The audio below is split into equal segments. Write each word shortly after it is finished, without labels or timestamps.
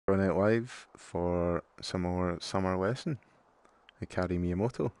live for some more summer lesson. Hikari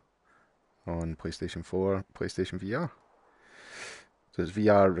Miyamoto on PlayStation 4, PlayStation VR. So it's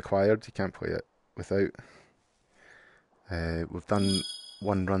VR required, you can't play it without. We've done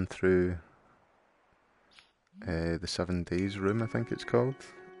one run through the 7 days room, I think it's called.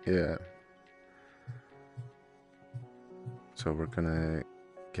 Yeah. So we're gonna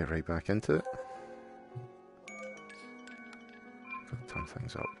get right back into it. Turn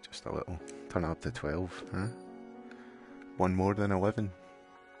things up just a little. Turn it up to 12, huh? One more than 11.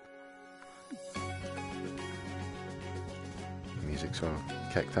 The music's all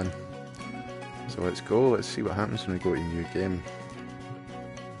kicked in. So let's go, let's see what happens when we go to a new game.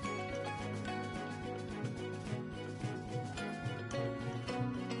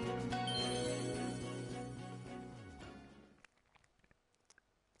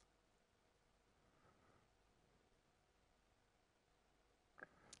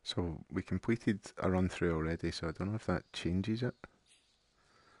 So we completed a run through already, so I don't know if that changes it.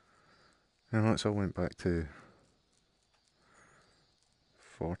 No, let's all went back to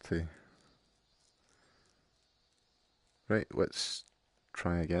 40. Right, let's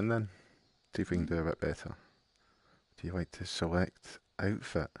try again then. See if we can do a bit better. Do you like to select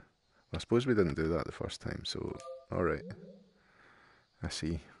outfit? Well, I suppose we didn't do that the first time, so alright. I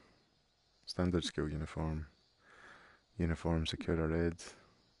see. Standard school uniform. Uniform Sakura red.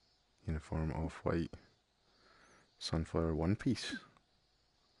 Uniform off-white. Sunflower one piece.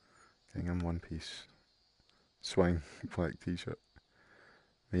 Gingham one piece. Swine black t-shirt.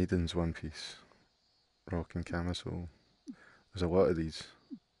 Maiden's one piece. Rock and camisole. There's a lot of these.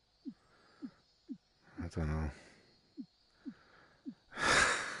 I don't know.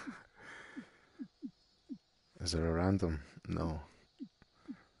 Is there a random? No.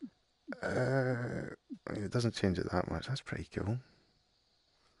 I mean, it doesn't change it that much. That's pretty cool.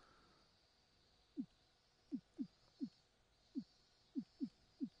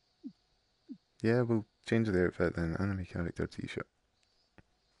 Yeah, we'll change the outfit then. Anime character t-shirt.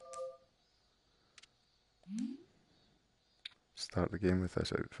 Start the game with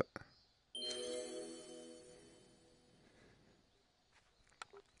this outfit.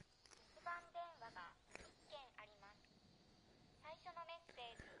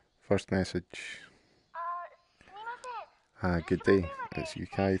 First message. Good day. It's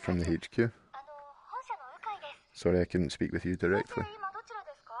Yukai from the HQ. Sorry I couldn't speak with you directly.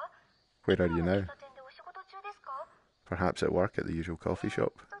 Where are you now? Perhaps at work at the usual coffee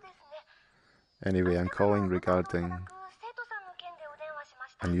shop. Anyway, I'm calling regarding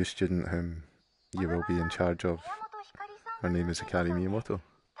a new student whom you will be in charge of. Her name is Hikari Miyamoto,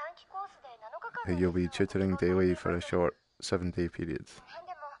 who you'll be tutoring daily for a short 7-day period.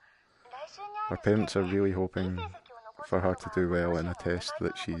 Her parents are really hoping for her to do well in a test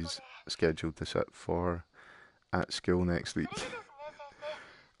that she's scheduled to sit for at school next week.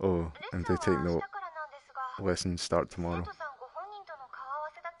 Oh, and do take note, lessons start tomorrow.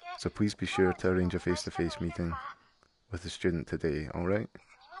 So please be sure to arrange a face-to-face meeting with the student today, alright?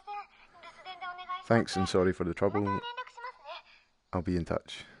 Thanks and sorry for the trouble. I'll be in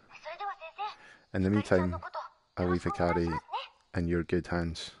touch. In the meantime, I'll leave Hikari in your good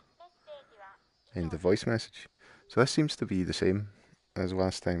hands. End of voice message. So this seems to be the same as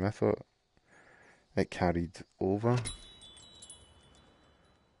last time. I thought it carried over.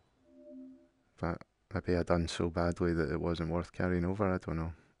 But maybe I done so badly that it wasn't worth carrying over. I don't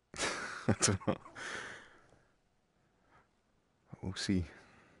know. I don't know. We'll see.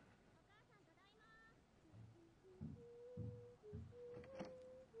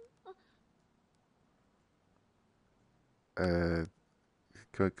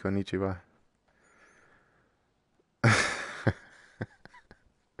 Konnichiwa.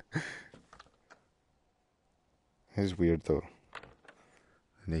 It's weird though.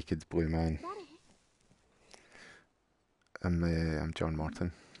 A naked blue man. I'm John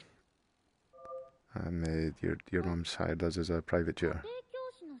Morton. Your mum's hired us as a private tutor.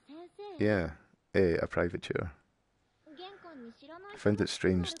 Yeah, a private tutor. I found it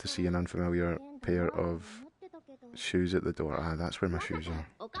strange to see an unfamiliar pair of shoes at the door. Ah, that's where my shoes are.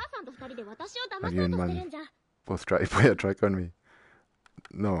 Are you and Mum both try to play a trick on me?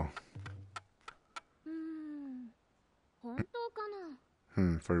 No.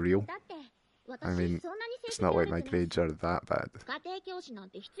 For real? I mean, it's not like my grades are that bad.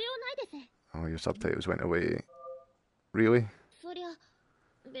 Oh, your subtitles went away. Really?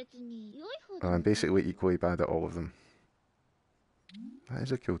 I'm basically equally bad at all of them. That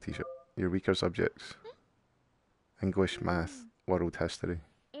is a cool t-shirt. Your weaker subjects. English, math, world history.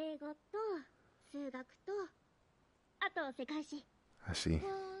 I see.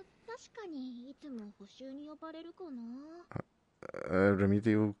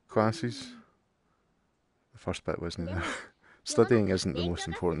 Remedial classes? The first bit wasn't there. Studying isn't the most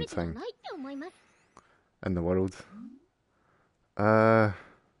important thing in the world. I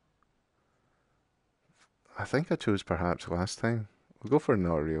think I chose perhaps last time. We'll go for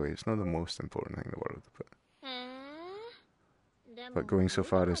not really. It's not the most important thing in the world, but going so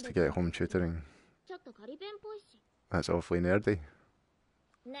far as to get home tutoring, that's awfully nerdy.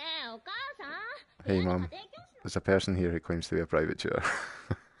 Hey Mum, there's a person here who claims to be a private tutor.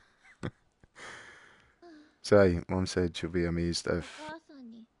 So Mum said she'll be amazed if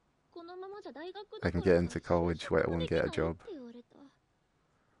I can get into college, let alone get a job.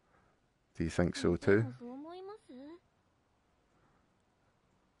 Do you think so too?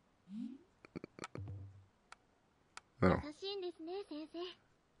 No.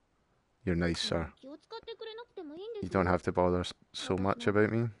 You're nice, sir. You don't have to bother so much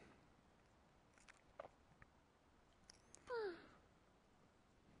about me.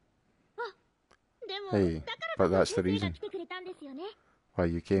 Hey, but that's the reason why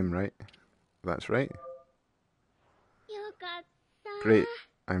you came, right? That's right. Great,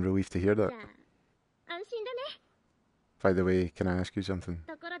 I'm relieved to hear that. By the way, can I ask you something?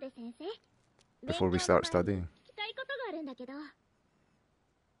 Before we start studying.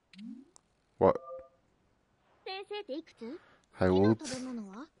 What? How old?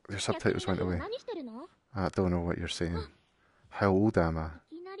 Your subtitles went away. I don't know what you're saying. How old am I?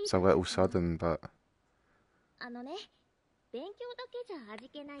 It's a little sudden, but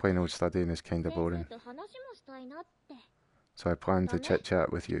plain old studying is kinda boring. So I plan to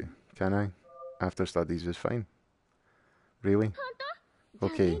chit-chat with you, can I? After studies is fine. Really?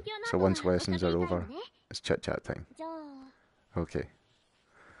 Okay, so once lessons are over, it's chit-chat time. Okay.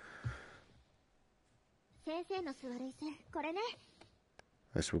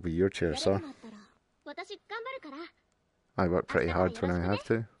 This will be your chair, sir. I work pretty hard when I have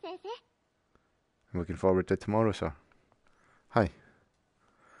to. I'm looking forward to tomorrow, sir. Hi.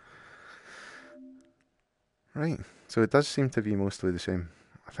 Right, so it does seem to be mostly the same.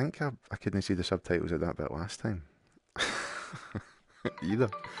 I think I couldn't see the subtitles at that bit last time. Either.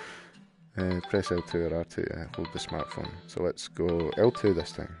 Press L2 or R2 to hold the smartphone. So let's go L2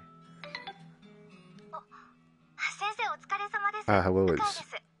 this time. Hello, it's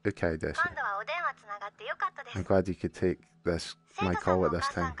Hikari desu. I'm glad you could take my call at this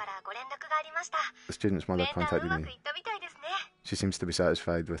time. The student's mother contacted me. She seems to be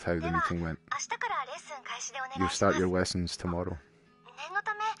satisfied with how the meeting went. You'll start your lessons tomorrow.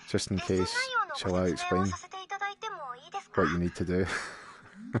 Just in case, shall I explain what you need to do?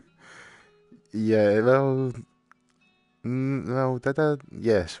 Yeah, well, did I?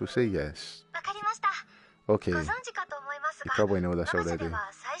 Yes, we'll say yes. Okay, you probably know this already,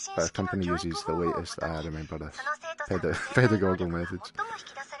 but our company uses the latest, remember this, pedagogical methods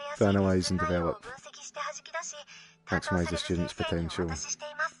to analyse and develop, maximise the student's potential.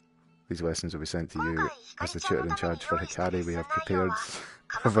 These lessons will be sent to you. As the tutor in charge for Hikari, we have prepared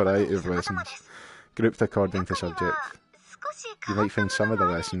a variety of lessons, grouped according to subject. You might find some of the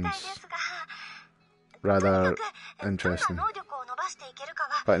lessons rather interesting,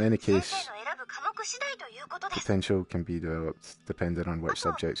 but in any case, potential can be developed depending on which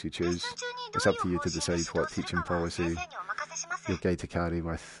subjects you choose. It's up to you to decide what teaching policy you'll guide Hikari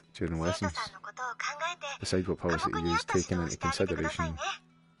with during lessons. Decide what policy you use, taking into consideration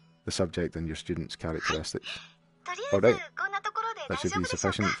the subject and your students' characteristics. Alright, that should be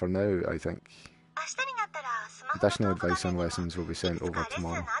sufficient for now, I think. Additional advice on lessons will be sent over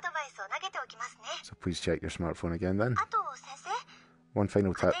tomorrow. So please check your smartphone again then. One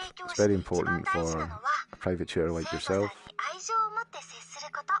final tip, it's very important for a private tutor like yourself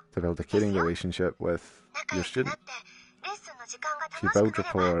to build a caring relationship with your student. If you build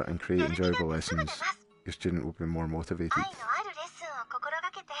rapport and create enjoyable lessons, your student will be more motivated.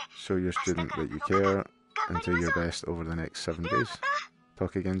 Show your student that you care and do your best over the next 7 days.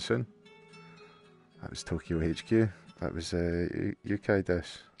 Talk again soon. That was Tokyo HQ. That was Yukai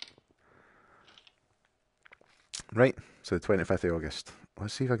Desu. Right, so the 25th of August.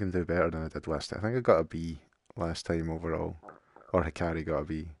 Let's see if I can do better than I did last time. I think I got a B last time overall. Or Hikari got a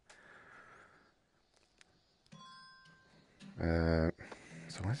B.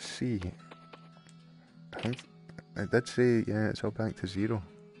 So let's see. I think I did say, yeah, it's all back to 0.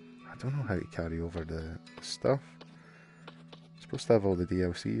 I don't know how to carry over the stuff. I'm supposed to have all the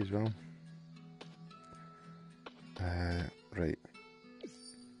DLC as well. Right.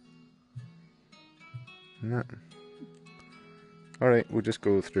 No. Alright, we'll just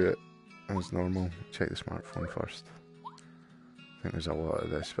go through it as normal. Check the smartphone first. I think there's a lot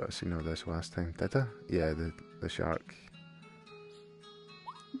of this, but I seen all this last time. Did I? Yeah, the shark.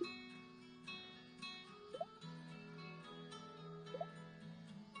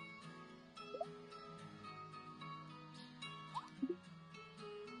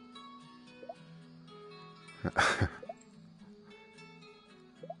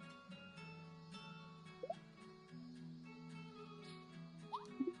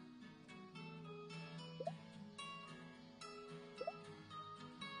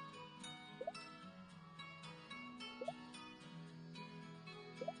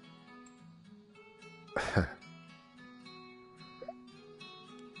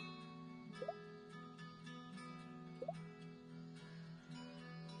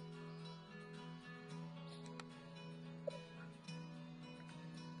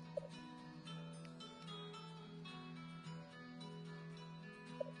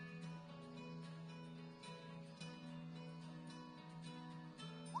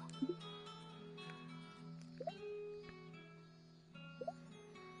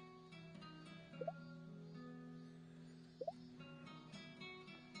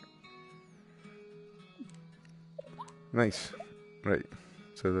 Nice. Right.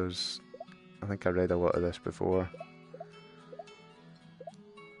 So there's... I think I read a lot of this before.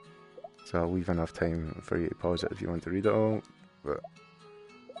 So I'll leave enough time for you to pause it if you want to read it all. But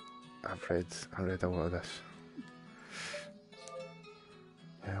I read a lot of this.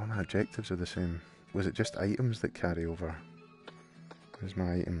 Yeah, all my objectives are the same. Was it just items that carry over? Where's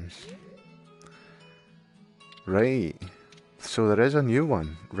my items? Right. So there is a new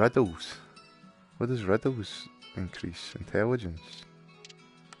one. Riddles. What does riddles increase? Intelligence.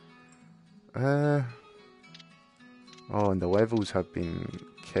 Oh, and the levels have been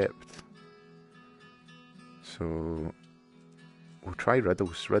kept. So we'll try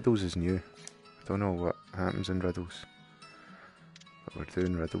riddles. Riddles is new. I don't know what happens in riddles, but we're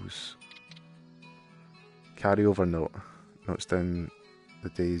doing riddles. Carryover note. Notes down the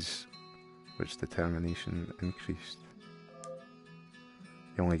days which determination increased.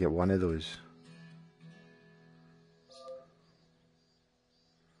 You only get one of those.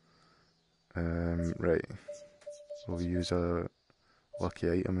 Right. We'll use a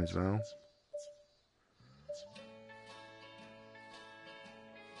lucky item as well.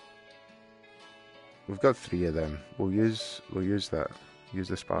 We've got 3 of them. We'll use that. Use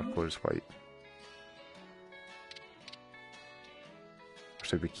the sparkler's white. Or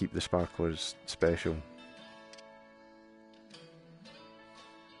should we keep the sparkler's special?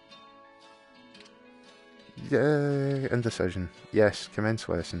 Yeah, indecision. Yes, commence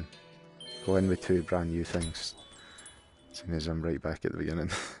lesson. Go in with 2 brand new things. Seeing as I'm right back at the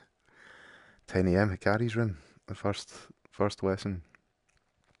beginning. 10 AM, Hikari's room. The first lesson.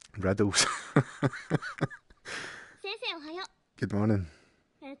 Riddles. Good morning.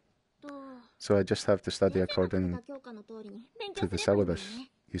 So I just have to study according to the syllabus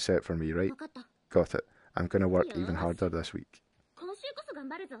you set for me, right? Got it. I'm gonna work even harder this week.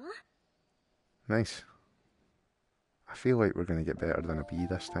 Nice. I feel like we're gonna get better than a B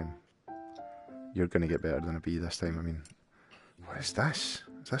this time. You're gonna get better than a B this time, I mean. What is this?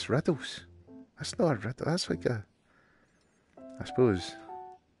 Is this riddles? That's not a riddle, that's like a... I suppose...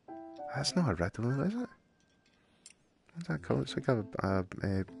 That's not a riddle, is it? What's that called? It's like a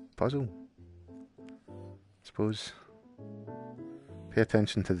puzzle. I suppose. Pay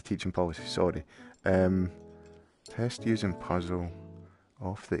attention to the teaching policy, sorry. Test using puzzle,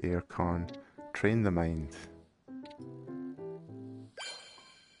 off the aircon, train the mind.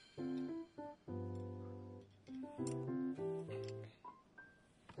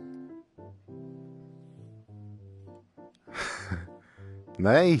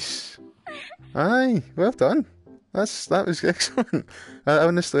 Nice! Aye, well done. That was excellent.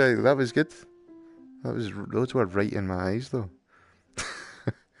 Honestly, that was good. Those were right in my eyes though.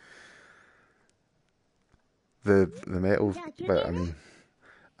 the metal, but I mean,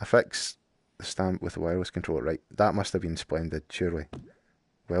 I fixed the stamp with the wireless controller, right? That must have been splendid, surely.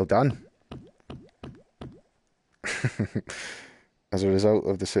 Well done. As a result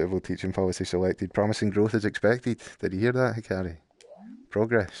of the suitable teaching policy selected, promising growth is expected. Did you hear that, Hikari?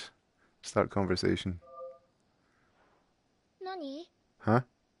 Progress. Start conversation. Huh?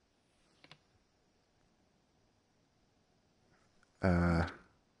 I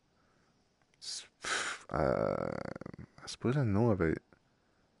suppose I know about...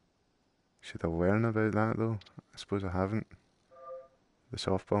 Should I learn about that though? I suppose I haven't. The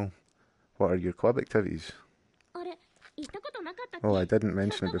softball. What are your club activities? Oh, I didn't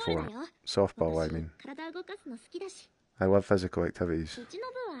mention it before. Softball, I mean. I love physical activities.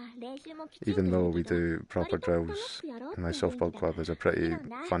 even though we do proper drills, and my softball club is a pretty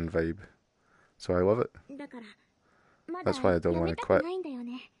fun vibe. So I love it. That's why I don't want to quit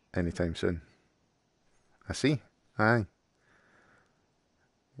anytime soon. I see. Aye.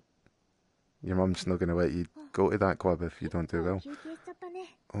 Your mum's not going to let you go to that club if you don't do well.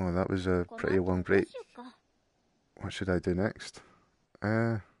 Oh, that was a pretty long break. What should I do next?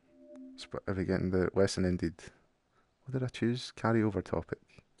 Are we getting the lesson ended? What did I choose? Carryover topic.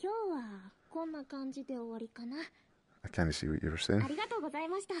 I can't see what you were saying.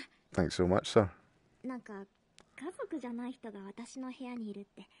 Thanks so much, sir.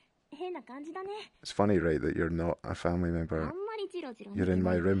 It's funny, right, that you're not a family member. You're in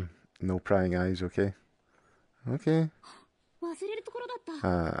my room. No prying eyes, okay? Okay.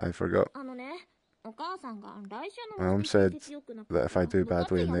 I forgot. My mum said that if I do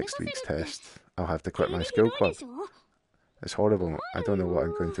badly in next week's test, I'll have to quit my school club. It's horrible. I don't know what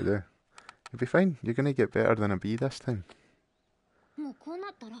I'm going to do. You'll be fine. You're going to get better than a B this time.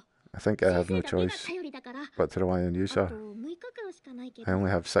 I think I have no choice but to rely on you, sir. I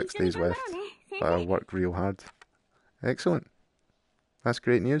only have 6 days left, but I'll work real hard. Excellent. That's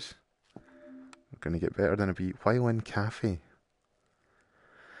great news. We're going to get better than a B. While in cafe.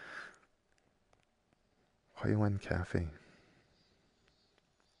 While in cafe.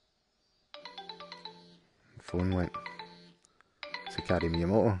 The phone went. It's Hikari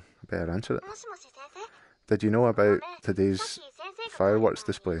Miyamoto. I better answer it. Did you know about today's fireworks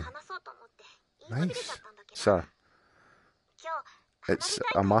display? Nice. Sir. It's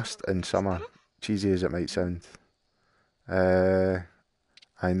a must in summer, cheesy as it might sound.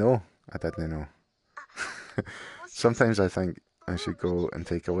 I know. I didn't know. Sometimes I think I should go and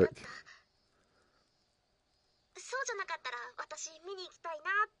take a look.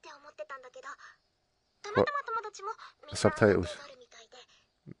 What? Subtitles?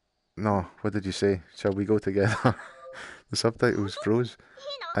 No, what did you say? Shall we go together? The subtitles froze.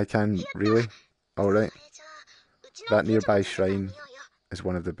 I can, really? Alright. That nearby shrine is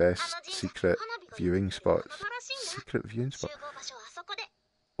one of the best secret viewing spots. Secret viewing spot?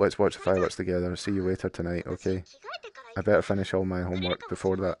 Let's watch the fireworks together. See you later tonight, okay? I better finish all my homework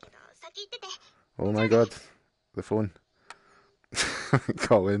before that. Oh my god. The phone.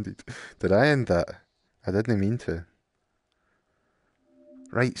 Call ended. Did I end that? I didn't mean to.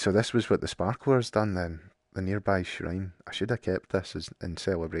 Right, so this was what the sparkler's done then. The nearby shrine. I should have kept this as in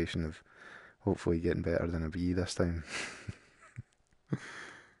celebration of hopefully getting better than a B this time.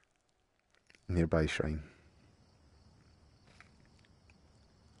 Nearby shrine.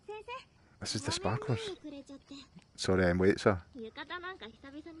 This is the sparklers. Sorry, I'm late, sir.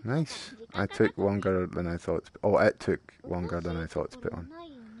 Nice. I took longer than I thought. Oh, it took longer than I thought to put on.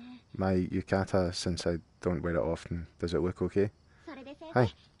 My yukata, since I don't wear it often, does it look okay?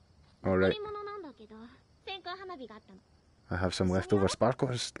 Hi. Alright. I have some leftover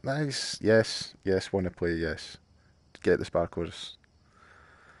sparklers. Nice. Yes. Yes, want to play, yes. Get the sparklers.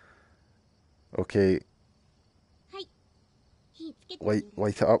 Okay. Light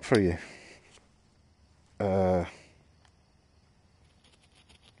it up for you.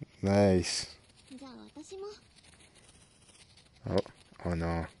 Nice. Oh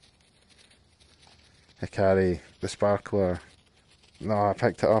no. Hikari, the sparkler. No, I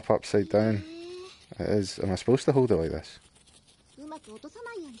picked it up upside down. It is. Am I supposed to hold it like this?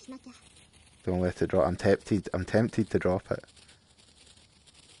 Don't let it drop. I'm tempted to drop it.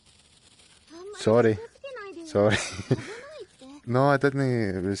 Sorry. Sorry. No, I didn't.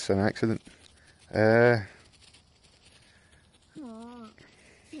 It was an accident. It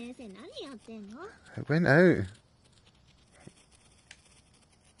went out.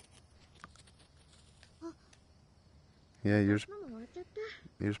 Yeah, yours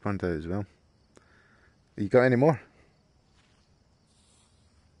burned out as well. You got any more?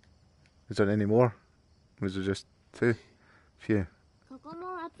 Is there any more? Was there just 2? Phew.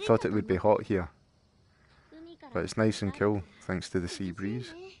 Thought it would be hot here. But it's nice and cool thanks to the sea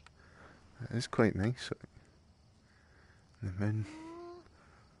breeze. It is quite nice. The moon.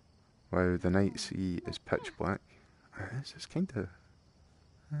 Wow, the night sea is pitch black. It's kind of...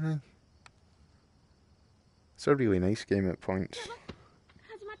 It's a really nice game at points.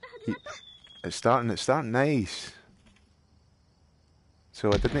 It's starting nice.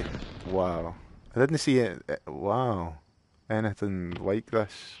 So I didn't... Wow. I didn't see wow. Anything like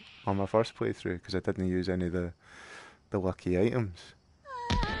this on my first playthrough because I didn't use any of the lucky items.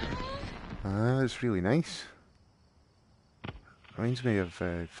 It's really nice. Reminds me of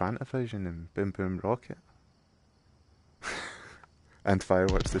Fantavision and Boom Boom Rocket. And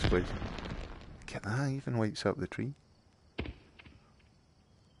fireworks displays. Look at that, even lights up the tree.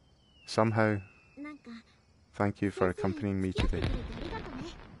 somehow. Thank you for accompanying me today.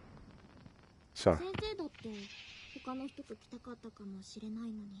 Sir.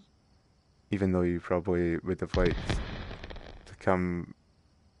 Even though you probably would have liked to come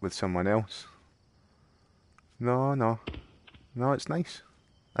with someone else. No, it's nice.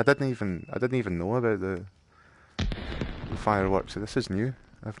 I didn't even know about the fireworks. This is new.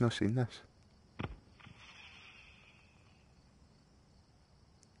 I've not seen this.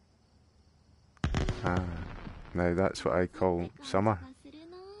 Ah, now that's what I call summer.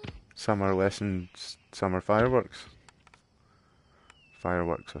 Summer lessons, summer fireworks.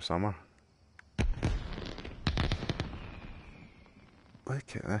 Fireworks of summer.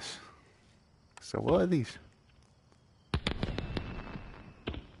 Look at this. There's a lot of these.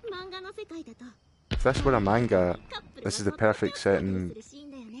 If this were a manga, this is the perfect setting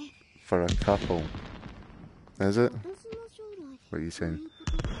for a couple. Is it? What are you saying?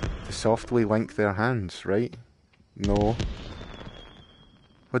 To softly link their hands, right? No.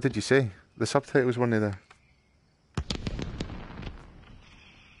 What did you say? The subtitles weren't there.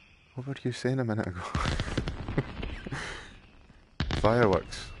 What were you saying a minute ago?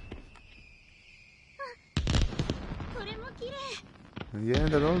 Fireworks. Yeah,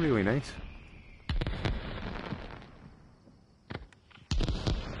 they're all really nice.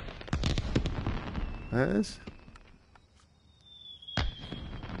 It is.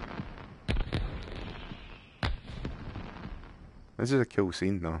 This is a cool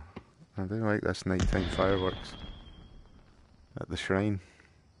scene though. I do like this nighttime fireworks at the shrine.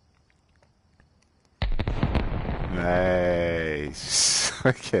 Nice.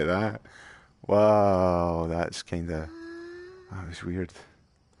 Look at that. Wow, that's kinda... That was weird.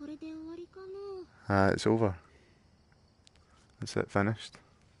 It's over. That's it, finished.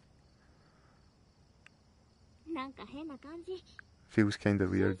 Feels kinda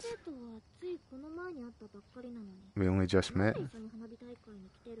weird. We only just met.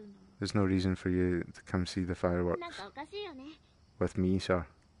 There's no reason for you to come see the fireworks with me, sir.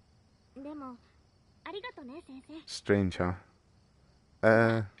 Strange, huh?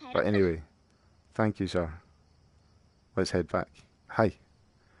 But anyway, thank you, sir. Let's head back. Hi.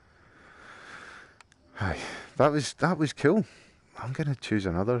 Hi. That was cool. I'm gonna choose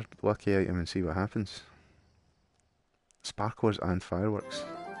another lucky item and see what happens. Sparklers and fireworks.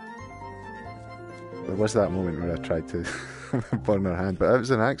 There was that moment where I tried to burn her hand, but it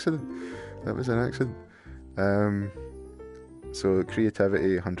was an accident. That was an accident. So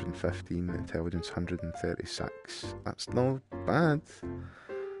creativity 115, intelligence 136. That's not bad.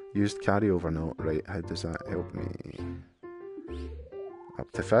 Used carryover note, right? How does that help me? Up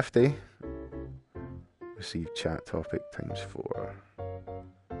to 50. Receive chat topic ×4.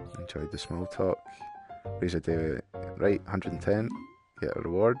 Enjoyed the small talk. Raise a daily, right? 110. Get a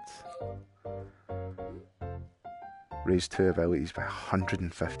reward. Raise 2 abilities by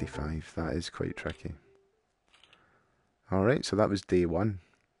 155. That is quite tricky. Alright, so that was day 1.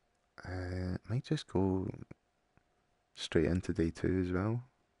 Might just go straight into day 2 as well.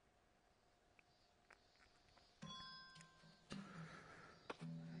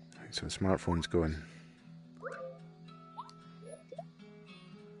 Right, so the smartphone's going.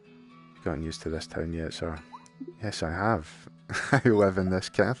 Gotten used to this town yet, sir? Yes, I have. I live in this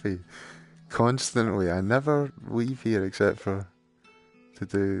cafe constantly. I never leave here except for to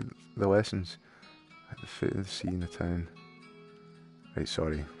do the lessons. At the foot of the sea in the town. Right,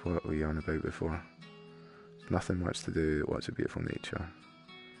 sorry, what were you on about before? Nothing much to do, lots of beautiful nature.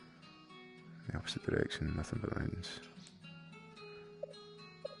 The opposite direction, nothing but mountains.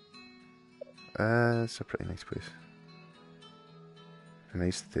 It's a pretty nice place.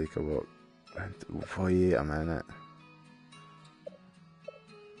 Nice to take a walk. Wait a minute.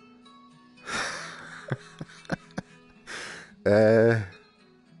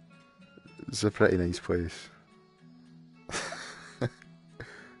 It's a pretty nice place.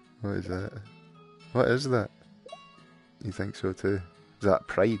 What is that? What is that? You think so too? Is that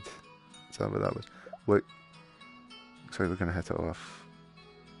pride? Is that what that was? Look. Looks like we're going to hit it off.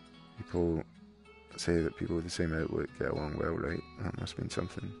 People say that people with the same outlook get along well, right? That must mean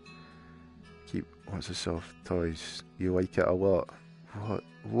something. Keep what's the soft toys? You like it a lot.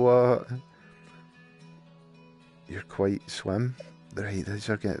 What? You're quite slim? Right, these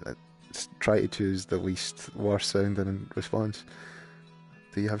are getting... Try to choose the least worst sounding response.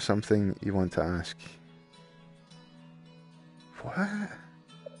 Do you have something you want to ask? What?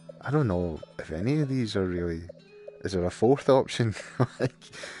 I don't know if any of these are really... Is there a fourth option? Like,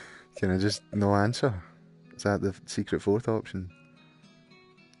 can I just no answer? Is that the secret fourth option?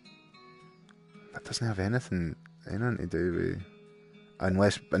 That doesn't have anything to do with...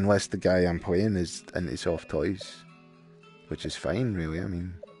 unless the guy I'm playing is into soft toys, which is fine, really. I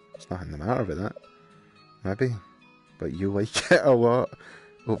mean, there's nothing the matter with that. Maybe, but you like it a lot.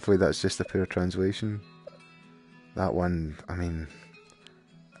 Hopefully, that's just a poor translation. That one, I mean,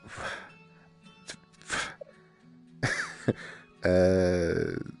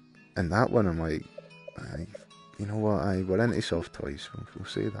 and that one, I'm like, you know what? We're into soft toys. We'll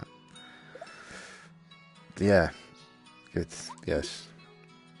say that. Yeah, good. Yes.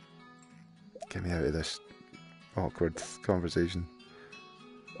 Get me out of this awkward conversation.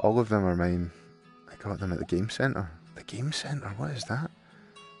 All of them are mine. I got them at the game centre. The game centre? What is that?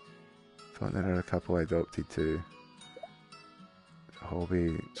 Thought there are a couple I adopted to. A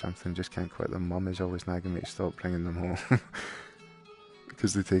hobby, something, just can't quit them. Mum is always nagging me to stop bringing them home.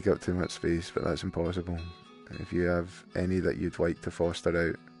 Because they take up too much space, but that's impossible. If you have any that you'd like to foster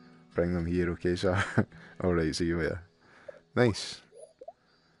out, bring them here, okay, sir? Alright, see you later. Nice.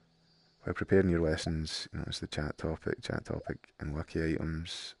 While preparing your lessons, notice the chat topic, and lucky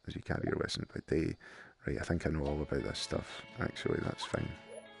items as you carry your lessons by day. Right, I think I know all about this stuff. Actually, that's fine.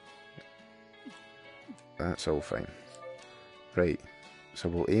 That's all fine. Right, so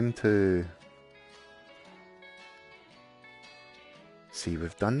we'll aim to... See,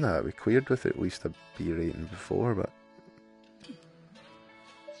 we've done that. We cleared with at least a B rating before, but...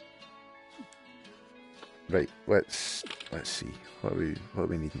 Right, let's see. What are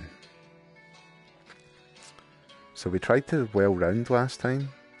we needing? So we tried to well round last time,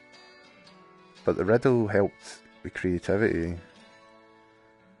 but the riddle helped with creativity.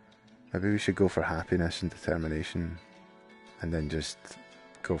 Maybe we should go for happiness and determination, and then just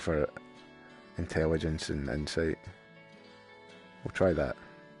go for intelligence and insight. We'll try that.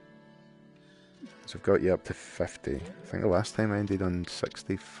 So I've got you up to 50. I think the last time I ended on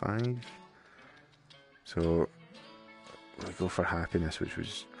 65. So we'll go for happiness, which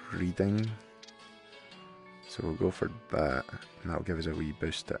was reading. So we'll go for that, and that'll give us a wee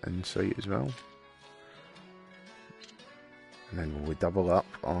boost to insight as well. And then we'll double up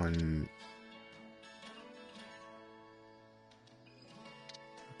on...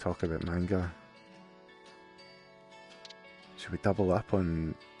 Talk about manga. Should we double up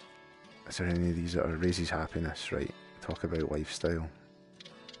on... Is there any of these that are raises happiness, right? Talk about lifestyle.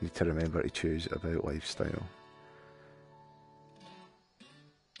 Need to remember to choose about lifestyle.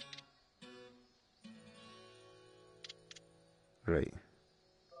 Right.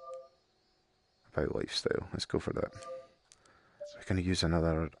 About lifestyle. Let's go for that. We're going to use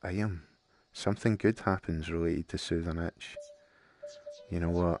another item. Something good happens related to soothe an itch. You know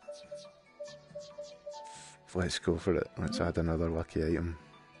what? Let's go for it. Let's add another lucky item.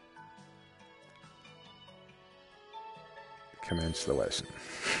 Commence the lesson.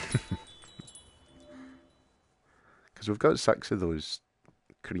 Because we've got 6 of those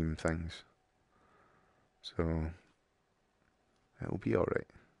cream things. So it'll be alright.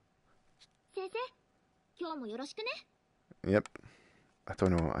 Yep. I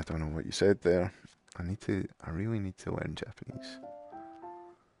don't know what you said there. I really need to learn Japanese.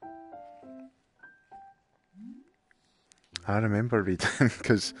 I remember reading,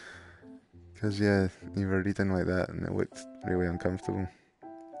 because yeah, you were reading like that and it looked really uncomfortable.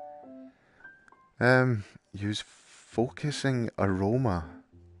 Use focusing aroma.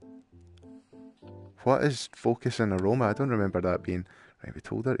 What is focusing aroma? I don't remember that being... Right, we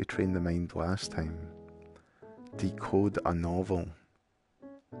told her to train the mind last time. Decode a novel.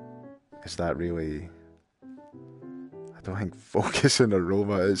 Is that really... I don't think focusing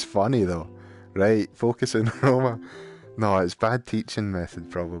aroma is funny though. Right, focusing aroma. No, it's bad teaching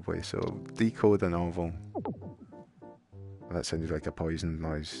method probably, so decode a novel. That sounded like a poison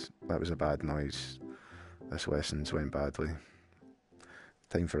noise. That was a bad noise. This lesson's went badly.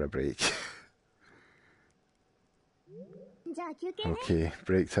 Time for a break. Okay,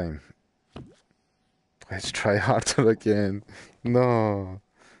 break time. Let's try harder again. No.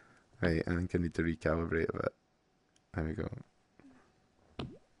 Right, I think I need to recalibrate a bit. There we go.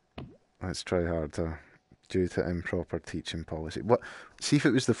 Let's try harder. Due to improper teaching policy. What? See if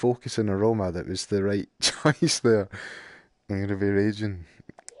it was the focus and aroma that was the right choice there. I'm going to be raging.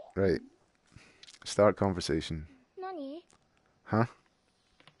 Right. Start conversation. Huh?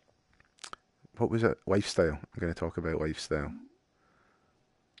 What was it? Lifestyle. I'm going to talk about lifestyle.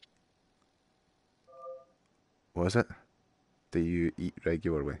 Was it? Do you eat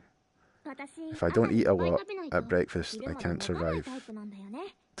regularly? If I don't eat a lot at breakfast, I can't survive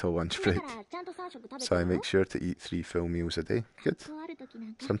till lunch break. So I make sure to eat 3 full meals a day. Good.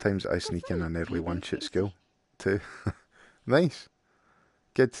 Sometimes I sneak in an early lunch at school too. Nice.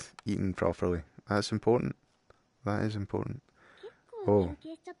 Good. Eating properly. That's important. That is important. Oh,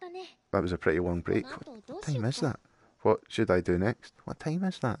 that was a pretty long break. What time is that? What should I do next? What time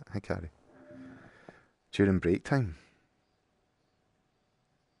is that, Hikari? During break time?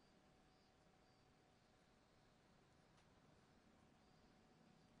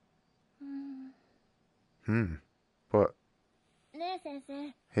 What?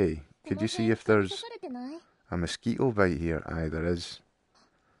 Hey, could you see if there's a mosquito bite here? Aye, there is.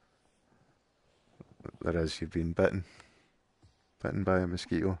 There is. You've been bitten. Bitten by a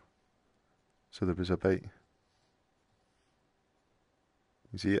mosquito. So there was a bite.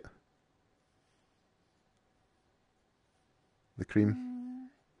 You see it? The cream.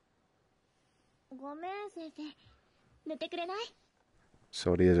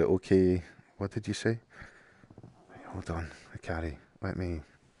 Sorry, is it okay? What did you say? Hold on, Hikari. Let me...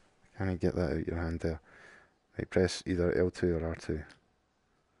 Can I get that out your hand there? Right, press either L2 or R2.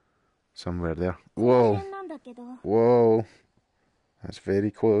 Somewhere there. Whoa! Whoa! That's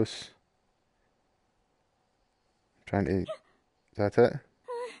very close. Trying to... Is that it?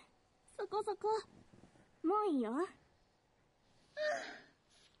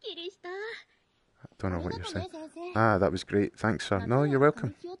 I don't know what you're saying. Ah, that was great. Thanks, sir. No, you're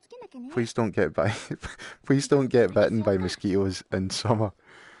welcome. Please don't get bitten. Please don't get bitten by mosquitoes in summer.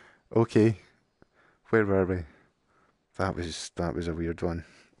 Okay. Where were we? That was a weird one.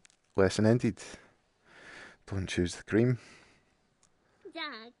 Lesson ended. Don't choose the cream.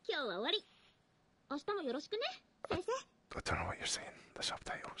 I don't know what you're saying. The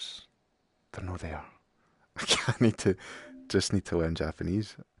subtitles. They're not there. I just need to learn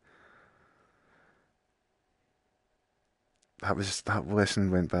Japanese. That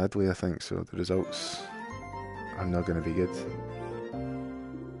lesson went badly, I think, so the results are not going to be good.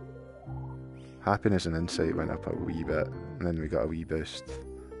 Happiness and insight went up a wee bit, and then we got a wee boost,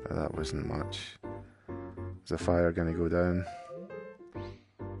 but that wasn't much. Is the fire going to go down?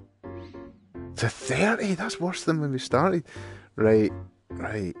 To 30? That's worse than when we started. Right.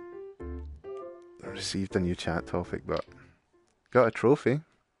 I received a new chat topic, but got a trophy.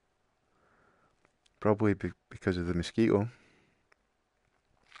 Probably because of the mosquito.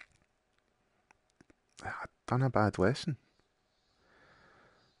 I've done a bad lesson.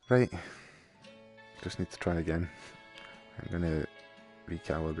 Right. Just need to try again. I'm going to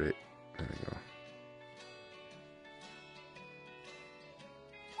recalibrate. There we go.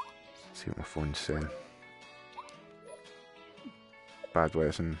 See what my phone's saying. Bad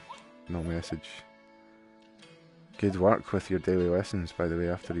lesson. No message. Good work with your daily lessons, by the way.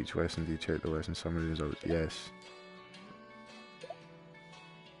 After each lesson, do you check the lesson summary results? Yes.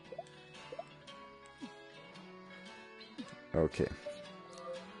 Okay.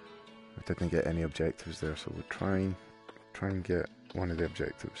 I didn't get any objectives there, so we'll try and get one of the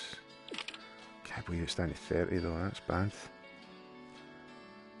objectives. Can't believe it's down to 30 though, that's bad.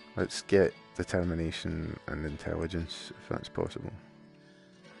 Let's get determination and intelligence, if that's possible.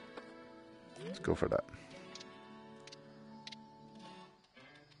 Let's go for that.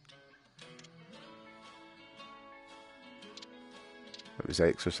 It was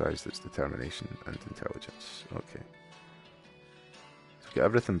exercise that's determination and intelligence. Okay. So get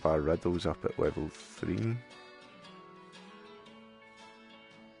everything bar riddles up at level 3.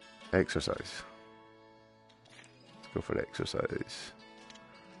 Exercise. Let's go for exercise.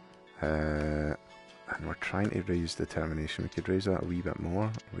 And we're trying to raise determination. We could raise that a wee bit more,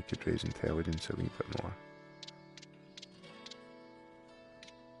 or we could raise intelligence a wee bit more.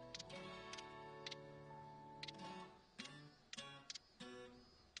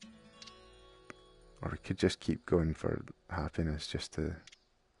 Or we could just keep going for happiness just to...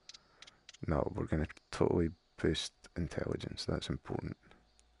 No, we're going to totally boost intelligence. That's important.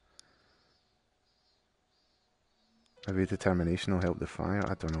 Maybe determination will help the fire.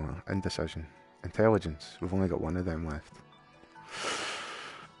 I don't know. Indecision. Intelligence. We've only got one of them left.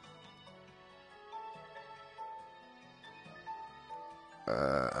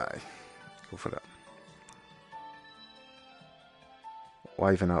 Aye. Go for it.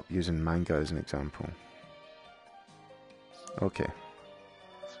 Liven up using manga as an example. Okay.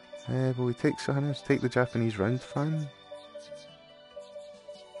 Will we take Sahana's? Take the Japanese round fan?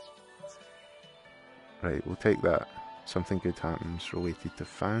 Right, we'll take that. Something good happens related to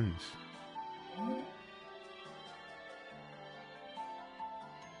fans.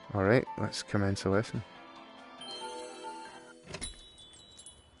 Alright, let's commence a lesson.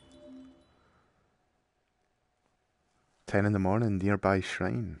 "10 in the morning, nearby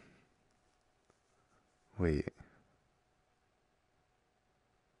shrine." Wait.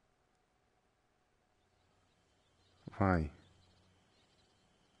 Why?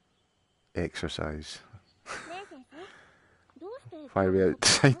 Exercise. Why are we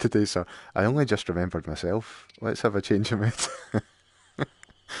outside today, sir? I only just remembered myself. Let's have a change of mood.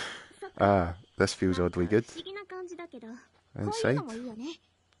 Ah, this feels oddly good. Outside?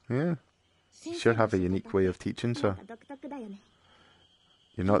 Yeah. You sure have a unique way of teaching, sir.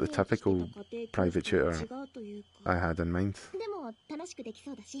 You're not the typical private tutor I had in mind.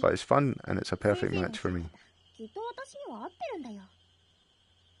 But it's fun, and it's a perfect match for me.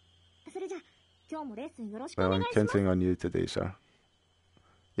 Well, I'm counting on you today, sir.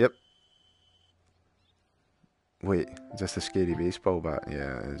 Yep. Wait, is this the scary baseball bat?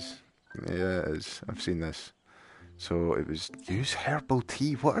 Yeah, it is. Yeah, it is. I've seen this. So it was use herbal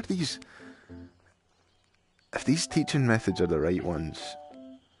tea. What are these? If these teaching methods are the right ones,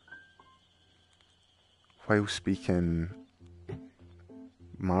 while speaking,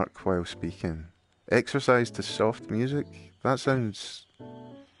 mark while speaking, exercise to soft music. That sounds.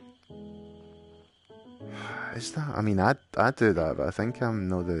 Is that? I mean, I do that, but I think I'm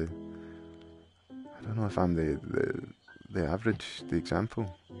not the. I don't know if I'm the average, the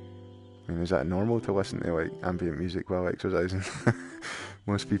example. I mean, is that normal to listen to like ambient music while exercising?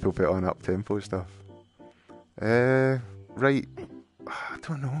 Most people put on up-tempo stuff. Right. I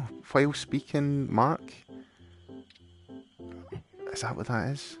don't know. While speaking, Mark? Is that what that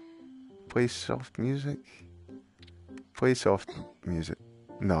is? Play soft music? Play soft music.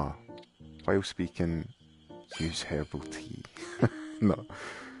 No. While speaking, use herbal tea. No.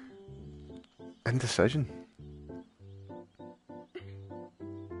 Indecision.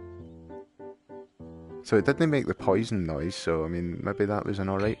 So it didn't make the poison noise, so I mean, maybe that was an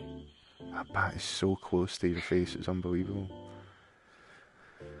alright. That bat is so close to your face, it's unbelievable.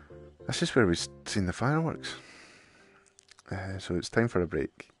 This is where we've seen the fireworks. So it's time for a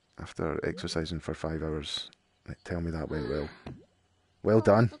break after exercising for 5 hours. Tell me that went well. Well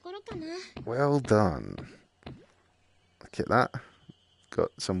done. Well done. Look at that. Got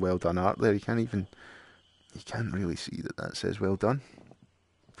some well done art there. You can't really see that says well done.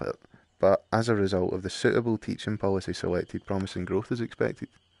 But as a result of the suitable teaching policy selected, promising growth is expected.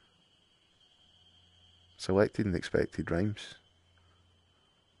 Selected and expected rhymes.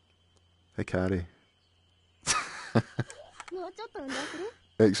 Hikari.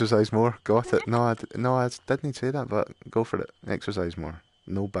 Exercise more. Got it. No, I didn't say that, but go for it. Exercise more.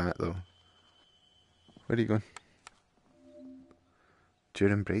 No bat though. Where are you going?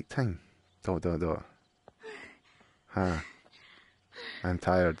 During break time. ... Ha. I'm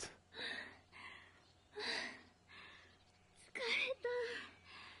tired.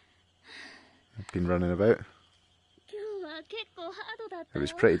 I've been running about. It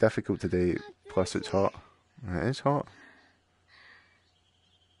was pretty difficult today, plus it's hot. It is hot.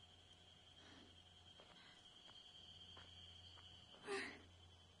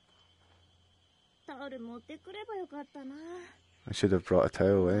 I should have brought a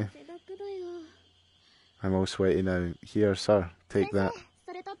towel, eh? I'm all sweaty now. Here, sir, take that.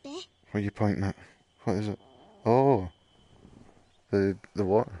 What are you pointing at? What is it? Oh! The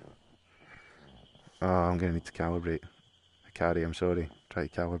what? Oh, I'm going to need to calibrate. Hikari, I'm sorry. Try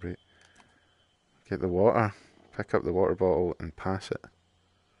to calibrate. Get the water. Pick up the water bottle and pass it.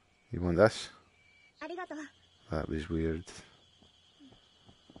 You want this? That was weird.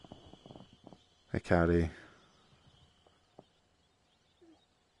 Hikari.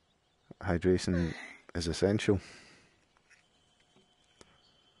 Hydration is essential.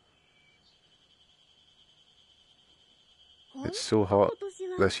 It's so hot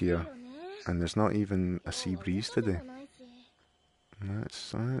this year, and there's not even a sea breeze today.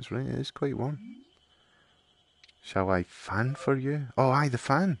 That's right, it is quite warm. Shall I fan for you? Oh, aye, the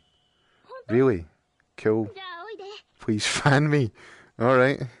fan. Really? Cool. Please fan me.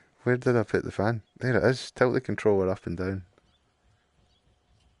 Alright, where did I put the fan? There it is. Tilt the controller up and down.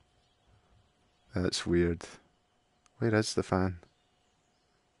 That's weird. Where is the fan?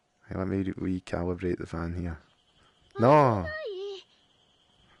 Hey, let me recalibrate the fan here. No!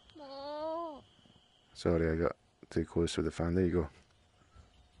 Sorry, I got too close with the fan. There you go.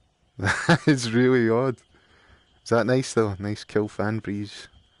 That is really odd. Is that nice though? Nice cool fan breeze.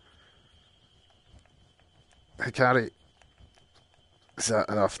 Hikari. Is that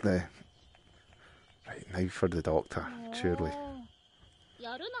enough now? Right, now for the doctor, surely.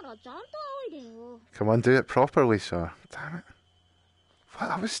 Come on, do it properly, sir. Damn it.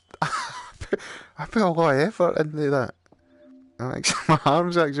 What? I put a lot of effort into that. My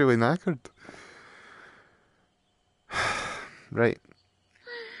arm's actually knackered. Right.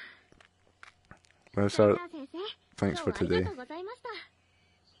 Well, sir, thanks for today.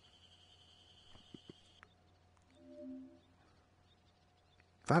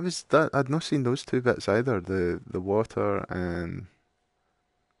 that. I'd not seen those two bits either. The water and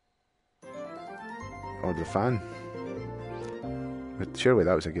or the fan. But surely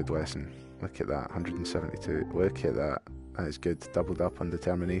that was a good lesson. Look at that, 172. Look at that. That is good. Doubled up on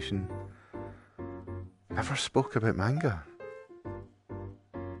determination. Never spoke about manga.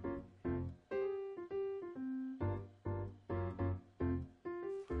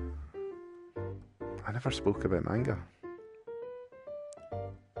 I never spoke about manga.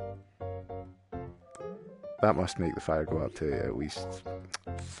 That must make the fire go up to at least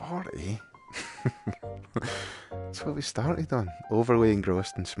 40. That's what we started on. Overly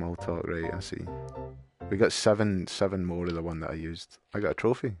engrossed in small talk, right? I see. We got seven more of the one that I used. I got a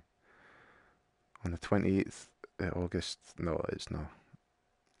trophy on the 28th of August. No, it's not.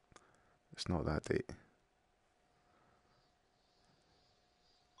 It's not that date.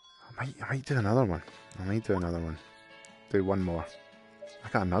 I might do another one. Do one more. I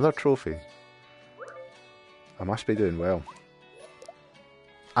got another trophy. I must be doing well.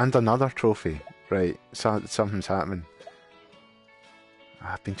 And another trophy. Right, so something's happening.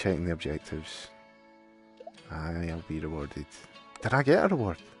 I've been checking the objectives. I'll be rewarded. Did I get a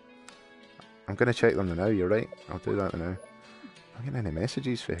reward? I'm going to check them now, you're right. I'll do that now. I'm not getting any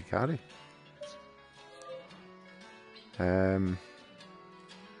messages for Hikari. I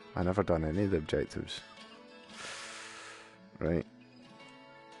never done any of the objectives. Right.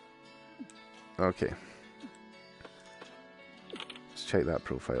 Okay. Let's check that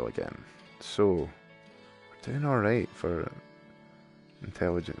profile again. So, we're doing alright for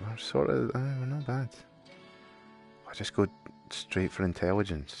intelligence. We're sort of, we're not bad. I'll just go straight for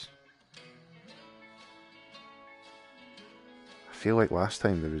intelligence. I feel like last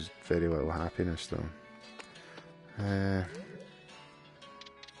time there was very little happiness though.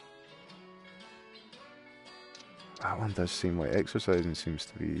 That one does seem like exercising seems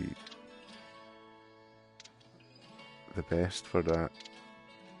to be the best for that.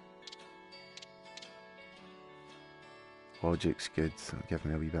 Logic's good, it'll give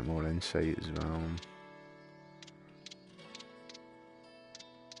me a wee bit more insight as well.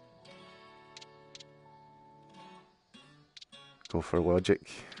 Go for logic,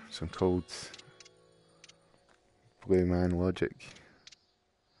 some cold blue man logic.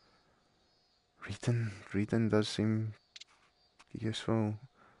 Reading does seem useful.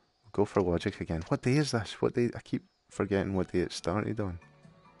 We'll go for logic again. What day is this? What day? I keep forgetting what day it started on.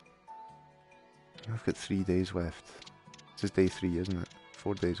 I've got 3 days left. This is day 3, isn't it?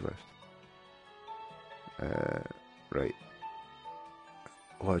 4 days left. Right.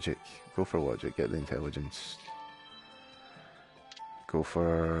 Logic. Go for logic. Get the intelligence. Go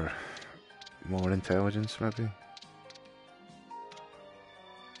for more intelligence, maybe.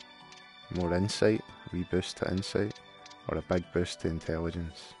 More insight. Wee boost to insight. Or a big boost to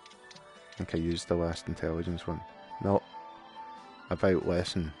intelligence. I think I used the last intelligence one. No. About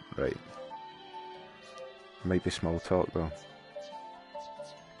lesson. Right. Might be small talk though.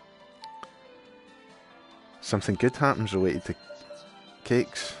 Something good happens related to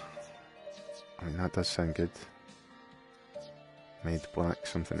cakes. I mean, that does sound good. Made black,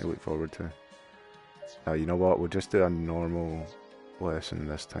 something to look forward to. Now, you know what? We'll just do a normal lesson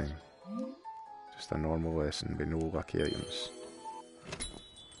this time. Just a normal lesson with no lucky items.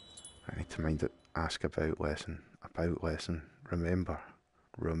 I need to mind it. Ask about lesson. About lesson. Remember.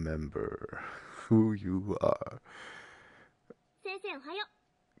 Remember who you are.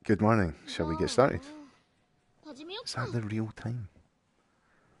 Good morning. Shall we get started? Is that the real time?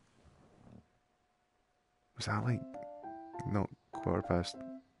 Was that like not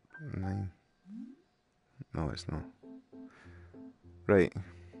 9:15? No, it's not. Right.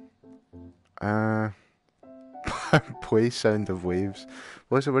 Play sound of waves.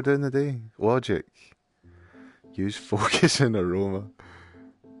 What's it we're doing today? Logic. Use focus and aroma.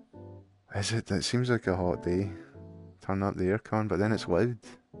 Is it? It seems like a hot day. Turn up the aircon, but then it's loud.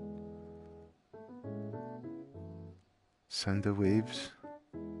 Sound of waves.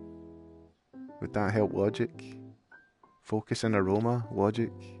 Would that help logic? Focus and aroma,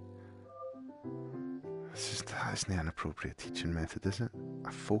 logic. That isn't an appropriate teaching method, is it?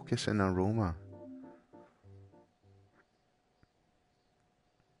 A focus and aroma.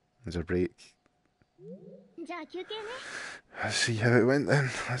 There's a break. Let's see how it went then.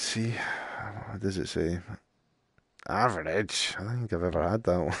 Let's see. What does it say? Average. I don't think I've ever had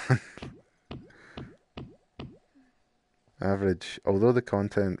that one. Average. Although the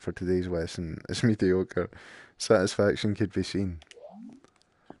content for today's lesson is mediocre, satisfaction could be seen.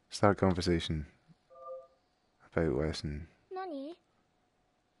 Start conversation about lesson.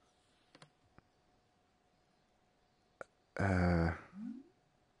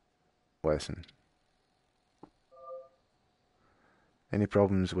 lesson. Any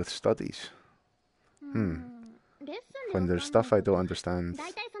problems with studies? When there's stuff I don't understand,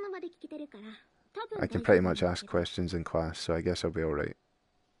 I can pretty much ask questions in class, so I guess I'll be alright.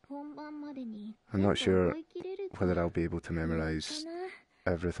 I'm not sure whether I'll be able to memorize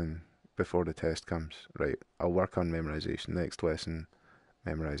everything before the test comes. Right, I'll work on memorization. Next lesson,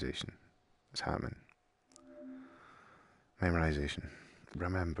 memorization. It's happening. Memorization.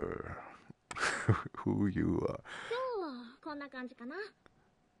 Remember who you are.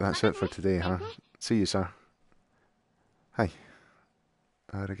 That's it for today, huh? See you, sir. Hi.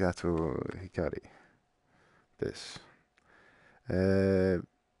 Arigato, Hikari. This.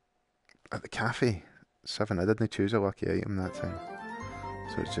 At the cafe. 7. I didn't choose a lucky item that time.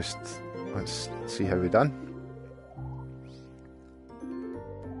 So it's just, let's see how we done.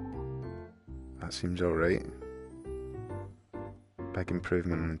 That seems alright. Big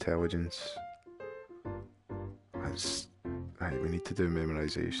improvement in intelligence. Right, we need to do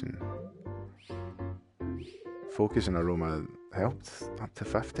memorization. Focus and aroma helped up to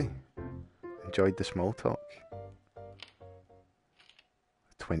 50. Enjoyed the small talk.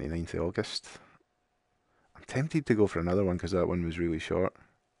 29th of August. I'm tempted to go for another one because that one was really short.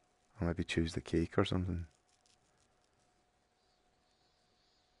 I'll maybe choose the cake or something.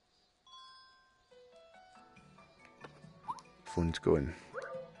 Phone's going.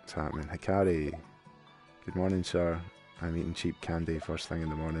 What's happening? Hikari. Good morning, sir. I'm eating cheap candy first thing in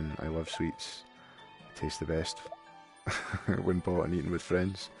the morning. I love sweets. They taste the best when bought and eaten with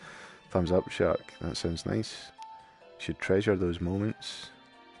friends. Thumbs up, Shark. That sounds nice. Should treasure those moments.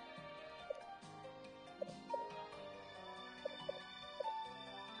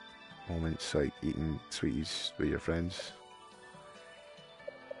 Moments like eating sweeties with your friends.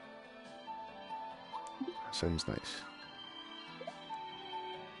 That sounds nice.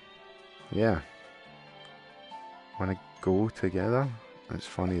 Yeah. Wanna go together? It's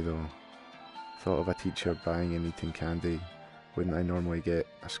funny though. Thought of a teacher buying and eating candy. Wouldn't I normally get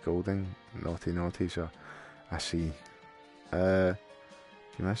a scolding? Naughty naughty, so I see. Do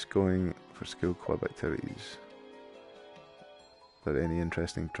you miss going for school club activities? Are there any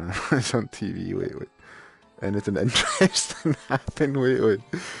interesting dramas on TV lately? Anything interesting happened lately?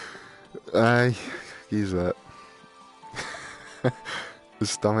 Aye, use that. The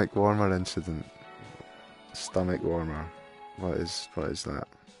stomach warmer incident. Stomach warmer. What is that?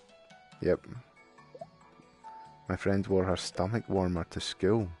 Yep. My friend wore her stomach warmer to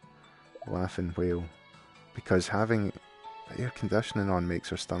school. Laughing whale. Because having air conditioning on makes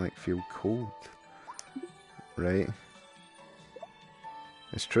her stomach feel cold. Right?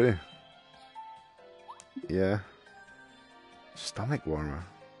 It's true. Yeah. Stomach warmer.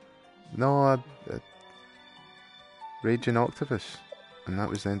 No, Raging Octopus. And that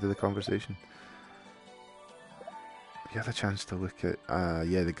was the end of the conversation. You had a chance to look at...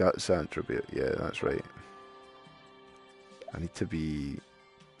 yeah, the guts attribute. Yeah, that's right. I need to be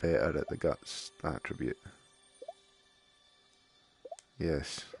better at the guts attribute.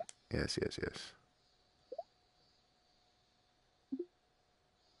 Yes. Yes, yes, yes.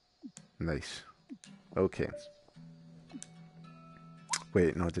 Nice. Okay.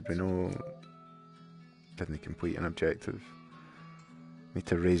 Wait, no, did we know... Didn't complete an objective? Need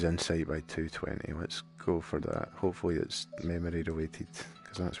to raise insight by 220. Let's go for that. Hopefully it's memory related,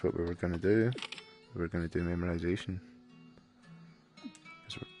 because that's what we were going to do. We were going to do memorization.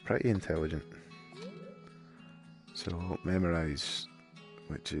 Because we're pretty intelligent. So, memorize,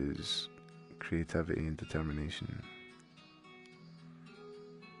 which is creativity and determination.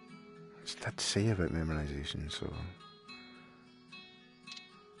 It's did say about memorization, so...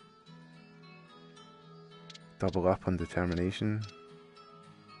 Double up on determination.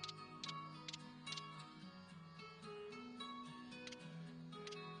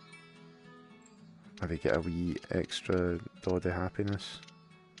 Maybe get a wee extra dot of happiness.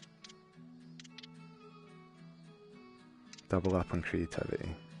 Double up on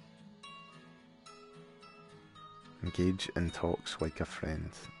creativity. Engage in talks like a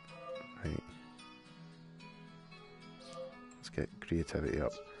friend. Right. Let's get creativity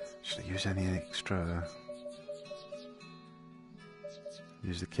up. Should I use any extra...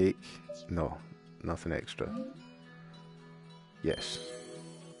 Use the cake? No, nothing extra. Yes.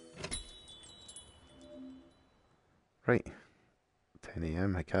 Right. 10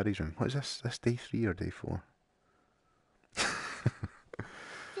 AM, Hikari's room. What is this? This day 3 or day 4?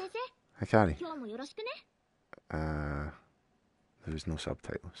 Hikari. There is no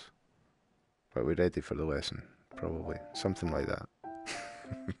subtitles. But we're ready for the lesson. Probably. Something like that.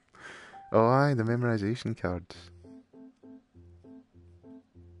 Oh aye, the memorization cards.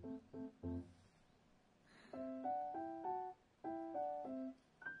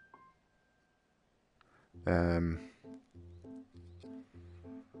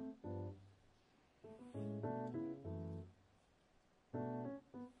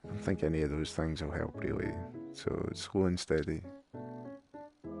 think any of those things will help really. So slow and steady.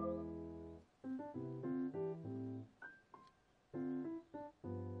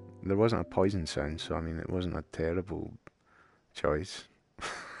 There wasn't a poison sound, so I mean it wasn't a terrible choice.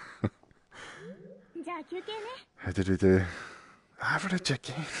 How did we do? Average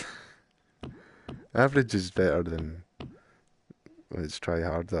again. Average is better than let's try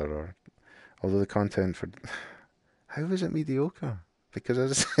harder, or although the content for how was it mediocre? Because I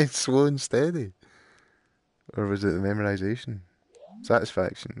said slow and steady. Or was it the memorization?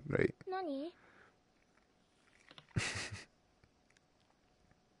 Satisfaction, right.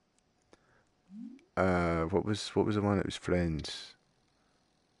 What was the one? It was friends.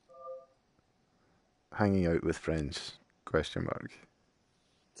 Hanging out with friends? Question mark.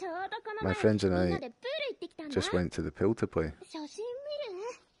 My friends and I just went to the pool to play.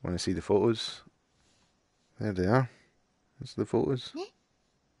 Want to see the photos? There they are. That's the photos.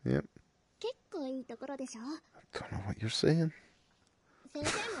 Yep. I don't know what you're saying.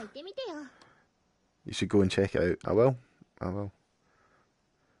 You should go and check it out. I will. I will.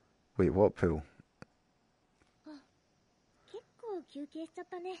 Wait, what pool?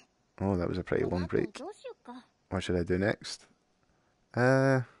 Oh, that was a pretty long break. What should I do next?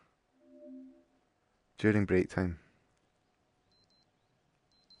 During break time.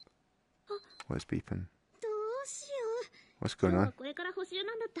 What's beeping? What's going on?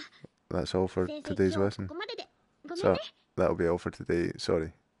 That's all for today's lesson. So, that'll be all for today.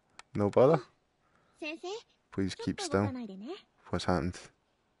 Sorry. No bother? Please keep still. What's happened?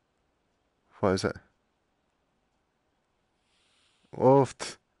 What is it? Oh,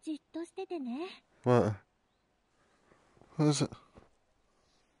 what? What is it?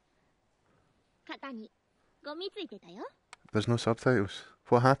 There's no subtitles.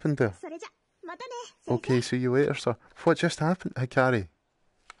 What happened there? Okay, see you later, sir. What just happened, Hikari?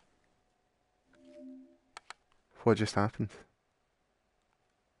 What just happened?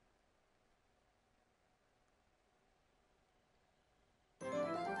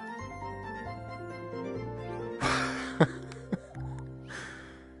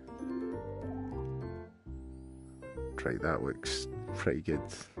 Right, that looks pretty good.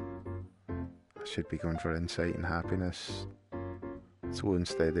 I should be going for insight and happiness. Slow and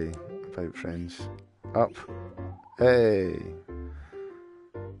steady, about friends. Up! Hey!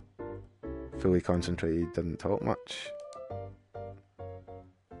 Fully concentrated, didn't talk much.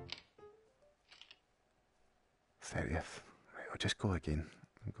 30th. Right, I'll just go again.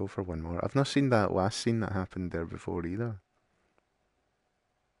 I'll go for one more. I've not seen that last scene that happened there before either.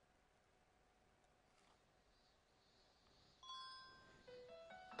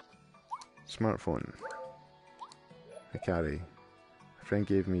 Smartphone. Hikari. A friend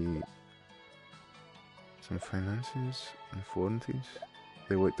gave me some finances in Florentines.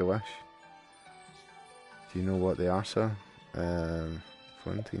 They look delish. Do you know what they are, sir?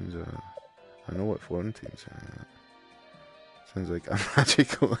 Florentines are... I know what Florentines are. Sounds like a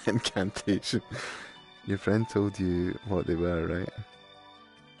magical incantation. Your friend told you what they were, right?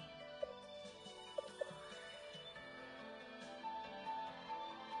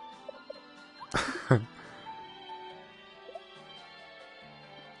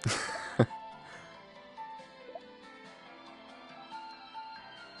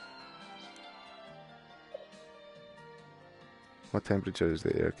 What temperature is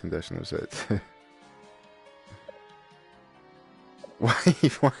the air conditioner set to? Why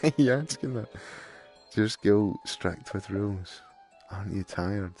are you asking that? Is your skill strict with rules? Aren't you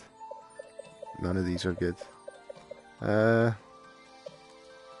tired? None of these are good.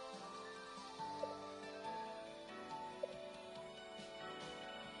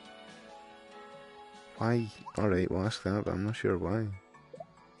 Why? Alright, we'll ask that, but I'm not sure why.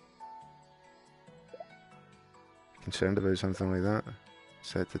 Concerned about something like that?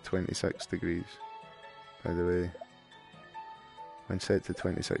 Set to 26 degrees. By the way, when set to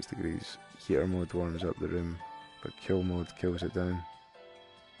 26 degrees, heater mode warms up the room, but cool mode cools it down.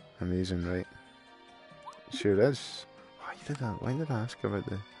 Amazing, right? Sure is. Why did I ask about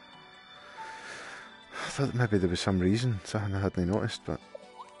the... I thought maybe there was some reason, something I hadn't noticed, but...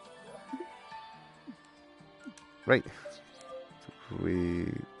 Right.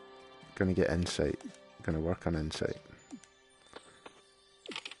 We gonna get insight. Gonna work on insight.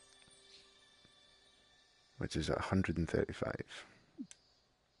 Which is at 135.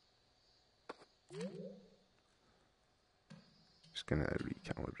 Just gonna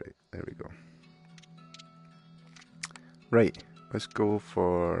recalibrate. There we go. Right, let's go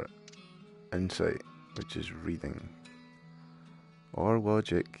for insight, which is reading. Or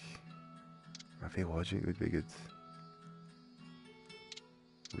logic. Maybe logic would be good.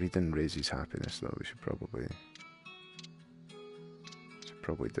 Reading raises happiness though, we should probably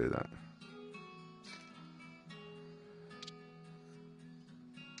do that.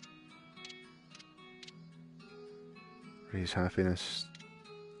 Raise happiness.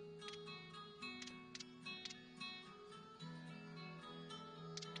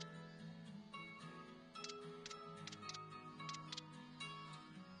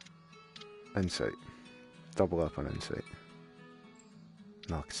 Insight. Double up on insight.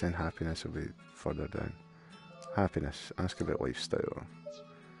 No, because then happiness will be further down. Happiness. Ask about lifestyle.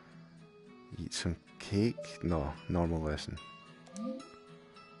 Eat some cake? No, normal lesson.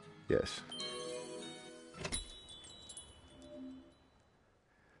 Yes.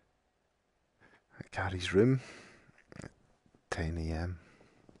 Hikari's room. 10 AM.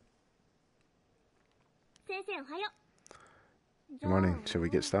 Good morning. Shall we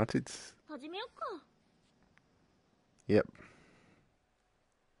get started? Yep.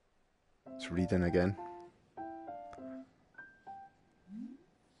 It's reading again.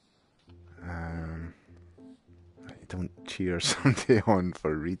 You don't cheer somebody on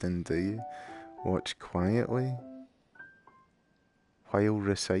for reading, do you? Watch quietly while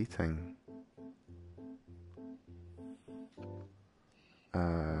reciting.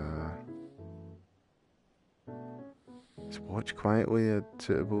 Is watch quietly a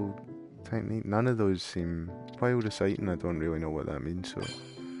suitable technique? None of those seem... While reciting, I don't really know what that means, so...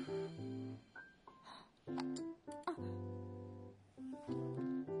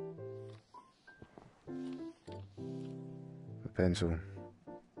 The pencil.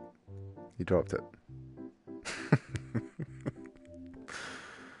 You dropped it.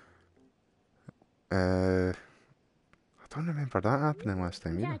 I don't remember that happening last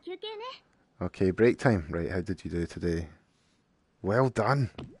time either. Okay, break time. Right, how did you do today? Well done.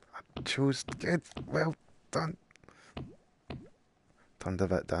 I chose good. Well done. Turned a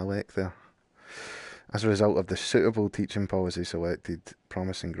bit Dalek there. As a result of the suitable teaching policy selected,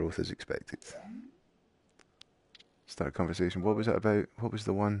 promising growth is expected. Start a conversation. What was it about? What was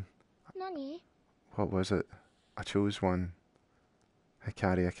the one? What was it? I chose one.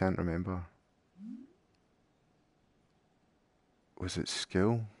 Hikari, I can't remember. Was it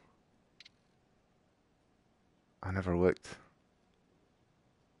school? I never looked.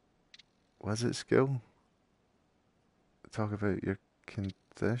 Was it school? Talk about your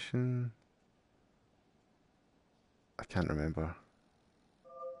condition? I can't remember.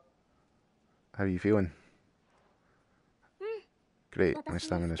 How are you feeling? Great, my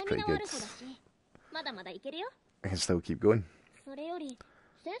stamina's pretty good. I can still keep going.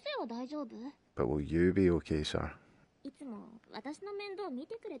 But will you be okay, sir?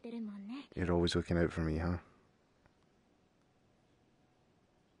 You're always looking out for me, huh?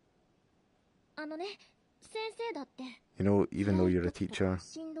 You know, even though you're a teacher,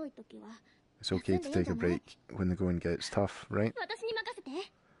 it's okay to take a break when the going gets tough, right?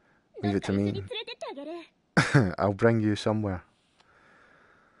 Leave it to me. I'll bring you somewhere.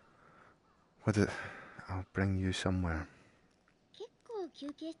 I'll bring you somewhere.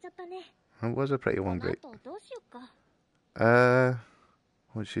 It was a pretty long break.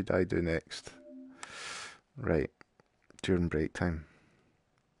 What should I do next? Right, during break time.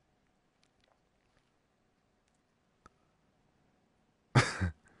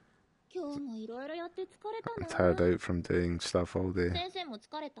 I'm tired out from doing stuff all day.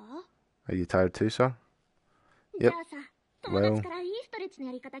 Are you tired too, sir? Yep. Well,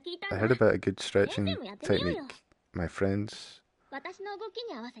 I heard about a good stretching technique. My friends,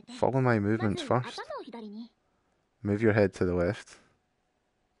 follow my movements first. Move your head to the left.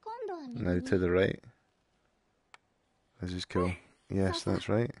 Now to the right. This is cool. Yes, that's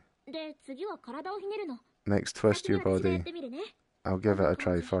right. Next, twist your body. I'll give it a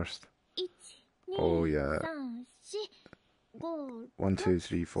try first. Oh yeah. 1, 2,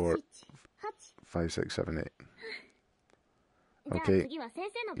 3, 4, 5, 6, 7, 8. Okay,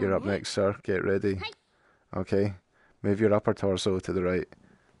 you're up next, sir. Get ready. Okay, move your upper torso to the right.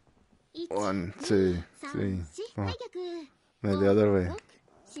 1, 2, 3, 4. Now the other way.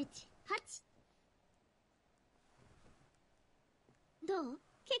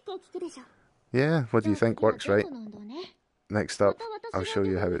 Yeah, what do you think works right? Next up, I'll show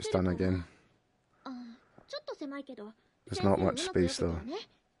you how it's done again. There's not much space though.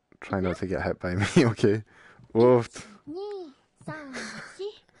 Try not to get hit by me, okay? Whoa.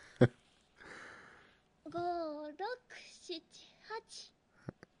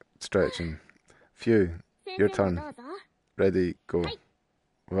 Stretching. Phew. Your turn. Ready, go.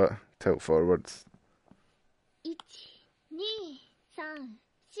 What? Tilt forwards.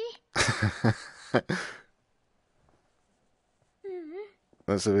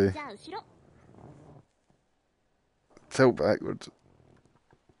 That's the way. Tilt backwards.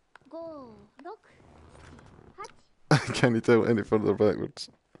 Can you tilt any further backwards?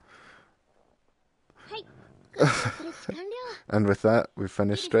 And with that, we've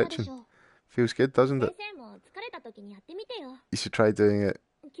finished stretching. Feels good, doesn't it? You should try doing it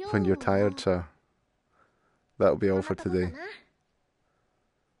when you're tired, sir. That'll be all for today.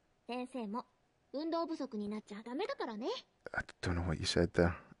 I don't know what you said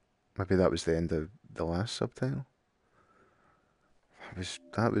there. Maybe that was the end of the last subtitle.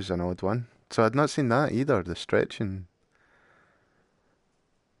 That was an odd one. So I'd not seen that either, the stretching.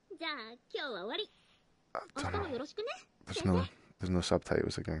 I don't know. There's no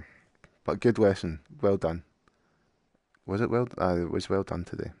subtitles again. But good lesson. Well done. Was it well? It was well done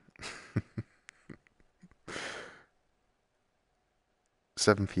today.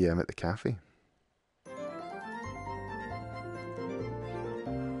 7 PM at the cafe.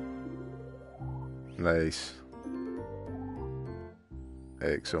 Nice.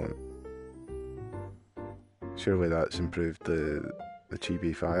 Excellent. Surely that's improved the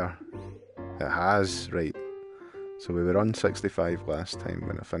chibi fire. It has, right. So we were on 65 last time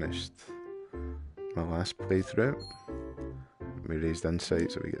when I finished my last playthrough. We raised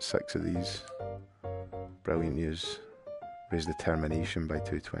insight, so we get 6 of these. Brilliant news. Raise determination by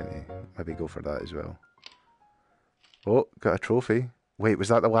 220. Maybe go for that as well. Oh, got a trophy. Wait, was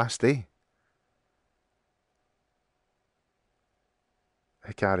that the last day?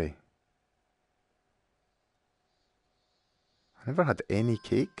 Hikari. I never had any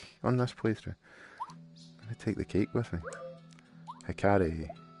cake on this playthrough. Let me take the cake with me. Hikari. You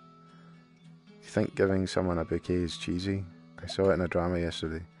think giving someone a bouquet is cheesy? I saw it in a drama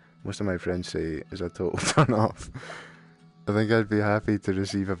yesterday. Most of my friends say it's a total turn off. I think I'd be happy to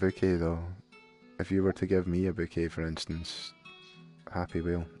receive a bouquet though. If you were to give me a bouquet, for instance. Happy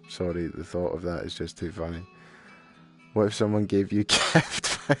wheel. Sorry, the thought of that is just too funny. What if someone gave you a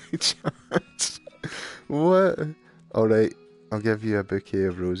gift by chance? What? Alright, I'll give you a bouquet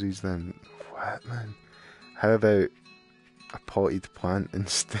of roses then. What, man? How about a potted plant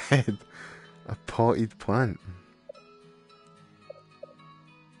instead? A potted plant?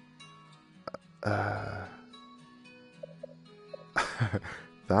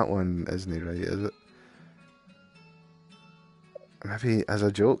 That one isn't right, is it? Maybe as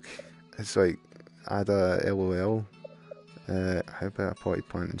a joke, it's like add a LOL. How about a potted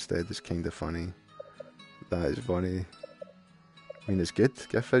plant instead? It's kind of funny. That is funny. I mean, it's good.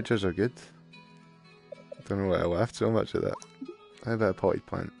 Gift vouchers are good. I don't know why I laughed so much at that. How about a potted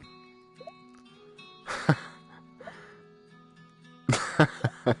plant?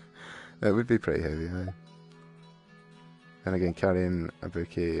 It would be pretty heavy, aye. And again, carrying a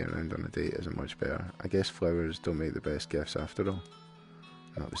bouquet around on a date isn't much better. I guess flowers don't make the best gifts after all.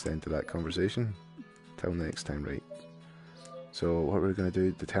 And that was the end of that conversation. Till next time, right? So what we're going to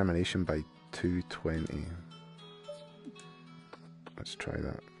do, determination by 220. Let's try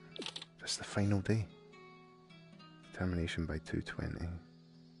that. Just the final day. Determination by 220.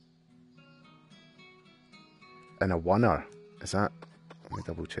 And a oneer. Is that? Let me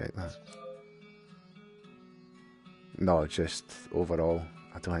double check that. No, just overall.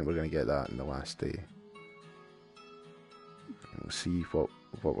 I don't think we're going to get that in the last day. We'll see what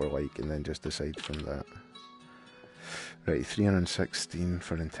we're like and then just decide from that. Right, 316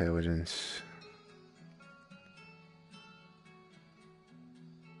 for intelligence.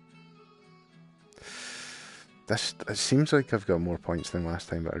 It seems like I've got more points than last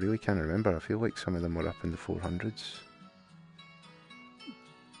time, but I really can't remember. I feel like some of them were up in the 400s.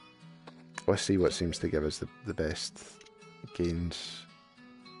 Let's see what seems to give us the best gains.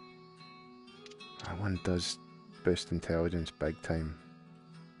 That one does boost intelligence big time.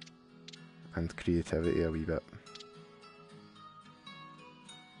 And creativity a wee bit.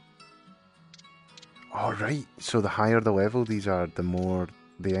 Alright, so the higher the level these are, the more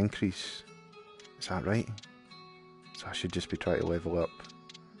they increase. Is that right? So I should just be trying to level up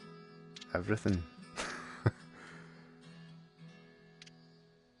everything.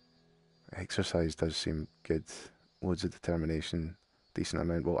 Exercise does seem good. Loads of determination. Decent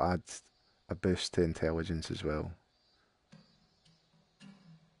amount. We'll add a boost to intelligence as well.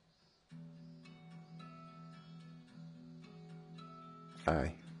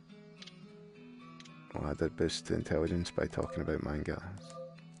 Aye. We'll add a boost to intelligence by talking about manga.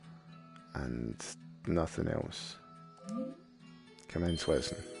 And nothing else. Commence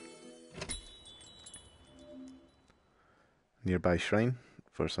lesson. Nearby shrine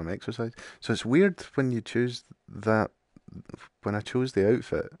for some exercise. So it's weird when you choose that, when I chose the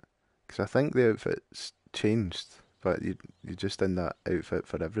outfit, because I think the outfit's changed but you're just in that outfit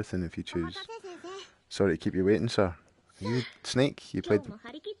for everything if you choose. Sorry to keep you waiting, sir. You Snake? You played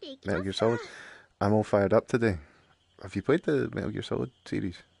Metal Gear Solid? I'm all fired up today. Have you played the Metal Gear Solid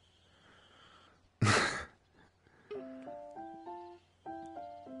series?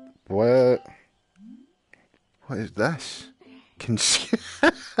 What? What is this?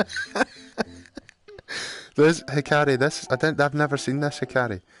 This Hikari. This I've never seen this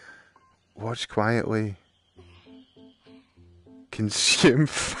Hikari. Watch quietly. Consume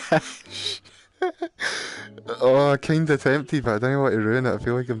fish. Oh, kinda tempted, but I don't want to ruin it. I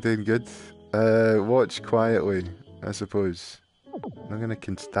feel like I'm doing good. Watch quietly, I suppose. I'm gonna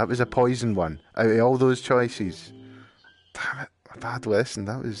that was a poison one. Out of all those choices. Damn it, a bad lesson.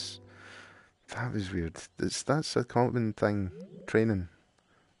 That was weird. That's a common thing. Training.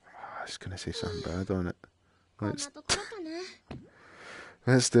 Oh, I was gonna say something bad on it.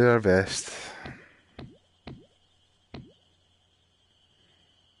 Let's do our best.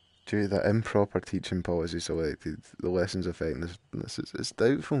 Due to the improper teaching policy selected, the lesson's effectiveness is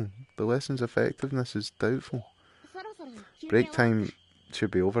doubtful. The lesson's effectiveness is doubtful. Break time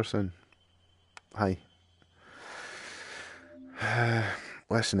should be over soon. Hi.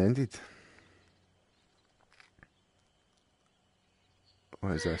 Lesson ended.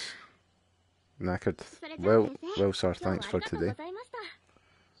 What is this? Knackered. Well, sir, thanks for today.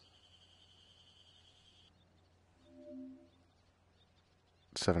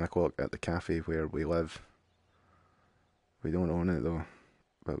 £7 at the cafe where we live. We don't own it though,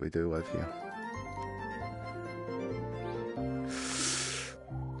 but we do live here.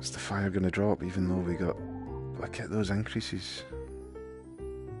 Is the fire gonna drop even though we got... Look at those increases.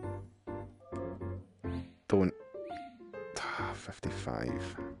 Don't...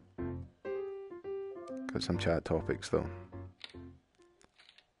 55. Got some chat topics though.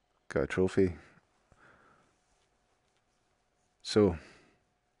 Got a trophy. So...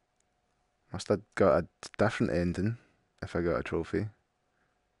 must have got a different ending if I got a trophy.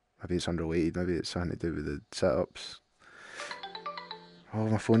 Maybe it's unrelated, maybe it's something to do with the setups. Oh,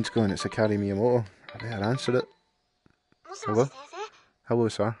 my phone's going, it's Hikari Miyamoto. I better answer it. Hello? Hello,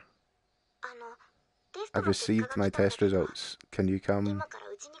 sir. I've received my test results. Can you come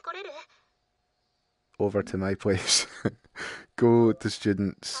over to my place? Go to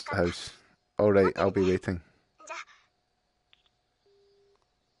student's house. Alright, I'll be waiting.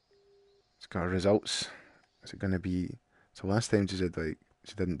 Got her results. Is it going to be... So last time she said like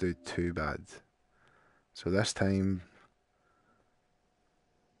she didn't do too bad. So this time...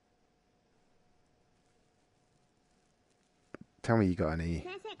 Tell me you got an A.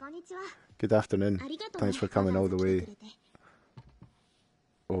 Good afternoon. Thanks for coming all the way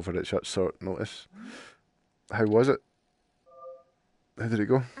over at such short notice. How was it? How did it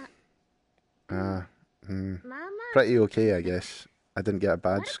go? Pretty okay, I guess. I didn't get a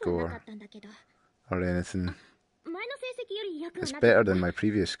bad score or anything. It's better than my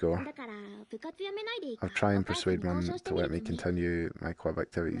previous score. I'll try and persuade Mum to let me continue my club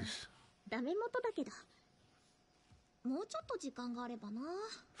activities. If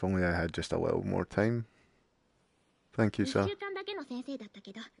only I had just a little more time. Thank you, sir.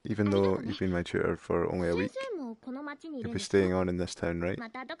 Even though you've been my tutor for only a week, you'll be staying on in this town, right?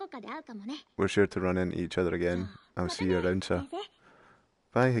 We're sure to run into each other again. I'll see you around, sir.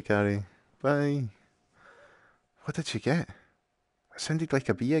 Bye, Hikari. Bye. What did she get? It sounded like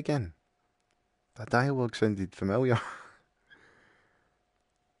a B again. That dialogue sounded familiar.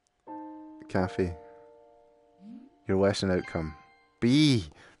 Cafe. Your lesson outcome. B.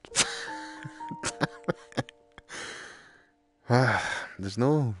 There's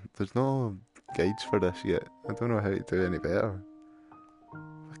no guides for this yet. I don't know how to do any better.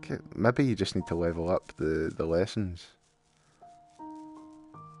 Okay, maybe you just need to level up the lessons.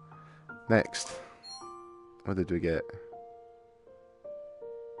 Next. What did we get?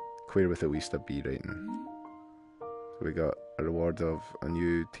 Queer with at least a B rating. So we got a reward of a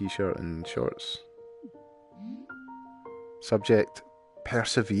new t-shirt and shorts. Subject,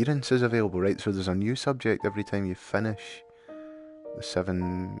 perseverance is available, right? So there's a new subject every time you finish the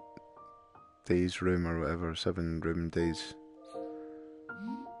 7 days room or whatever, 7 room days.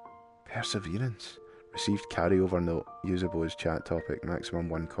 Perseverance. Received carryover note, usable as chat topic, maximum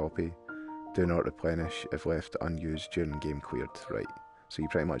 1 copy. Do not replenish if left unused during game cleared. Right, so you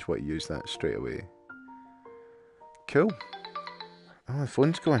pretty much want to use that straight away. Cool. Oh, the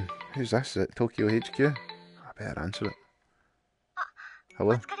phone's going. Who's this? Is it Tokyo HQ? I better answer it.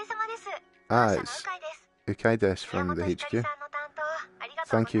 Hello? Ah, it's Ukaides from the HQ.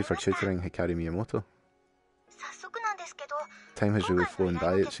 Thank you for tutoring Hikari Miyamoto. Time has really flown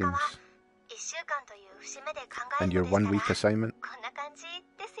by, it seems. And your 1 week assignment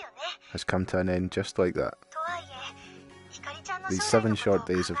has come to an end just like that. These 7 short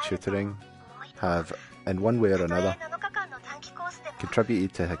days of tutoring have, in one way or another,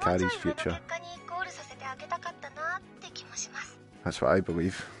 contributed to Hikari's future. That's what I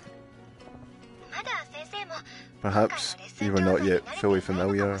believe. Perhaps you were not yet fully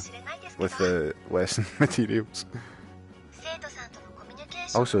familiar with the lesson materials.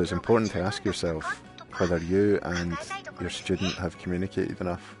 Also, it's important to ask yourself whether you and your student have communicated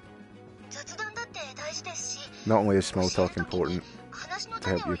enough. Not only is small talk important to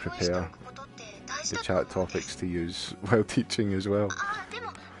help you prepare the chat topics to use while teaching as well.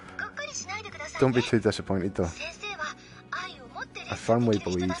 Don't be too disappointed though. I firmly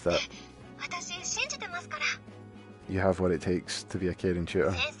believe that you have what it takes to be a caring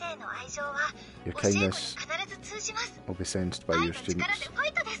tutor. Your kindness will be sensed by your students.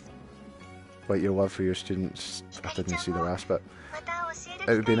 Like your love for your students, I didn't see the last bit.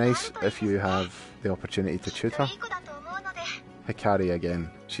 It would be nice if you have the opportunity to tutor Hikari again.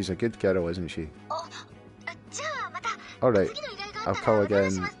 She's a good girl, isn't she? Alright, I'll call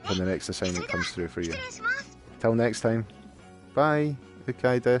again when the next assignment comes through for you. Till next time, bye,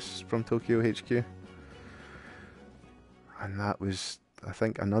 Hikari des from Tokyo HQ. And that was, I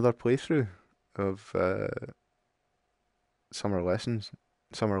think, another playthrough of Summer Lesson,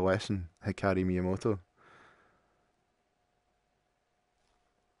 Hikari Miyamoto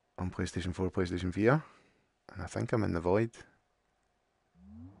on PlayStation 4, PlayStation VR, and I think I'm in the void.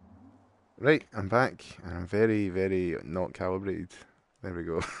 Right, I'm back, and I'm very, very not calibrated. There we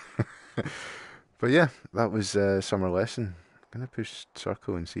go. But yeah, that was Summer Lesson. I'm going to push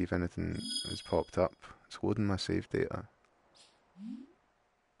circle and see if anything has popped up. It's loading my save data.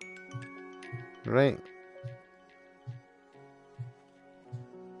 Right.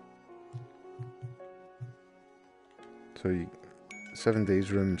 So 7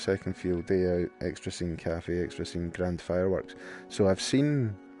 days room, second field, day out, extra scene cafe, extra scene grand fireworks. So I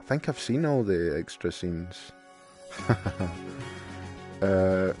think I've seen all the extra scenes.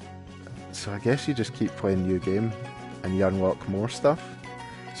 So I guess you just keep playing new game and you unlock more stuff.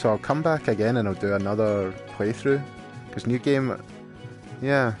 So I'll come back again and I'll do another playthrough. Because new game,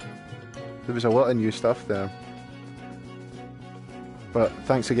 yeah, there was a lot of new stuff there. But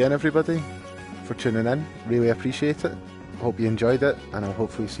thanks again everybody for tuning in, really appreciate it. Hope you enjoyed it, and I'll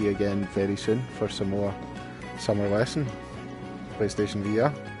hopefully see you again very soon for some more Summer Lesson, PlayStation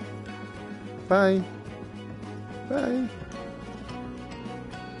VR. Bye! Bye!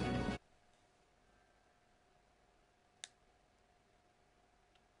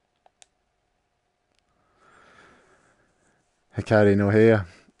 Hikari no Heya.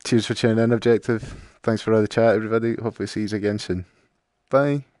 Cheers for tuning in, Objective. Thanks for all the chat, everybody. Hopefully see you again soon.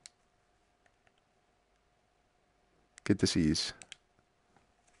 Bye! Good to see you.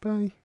 Bye.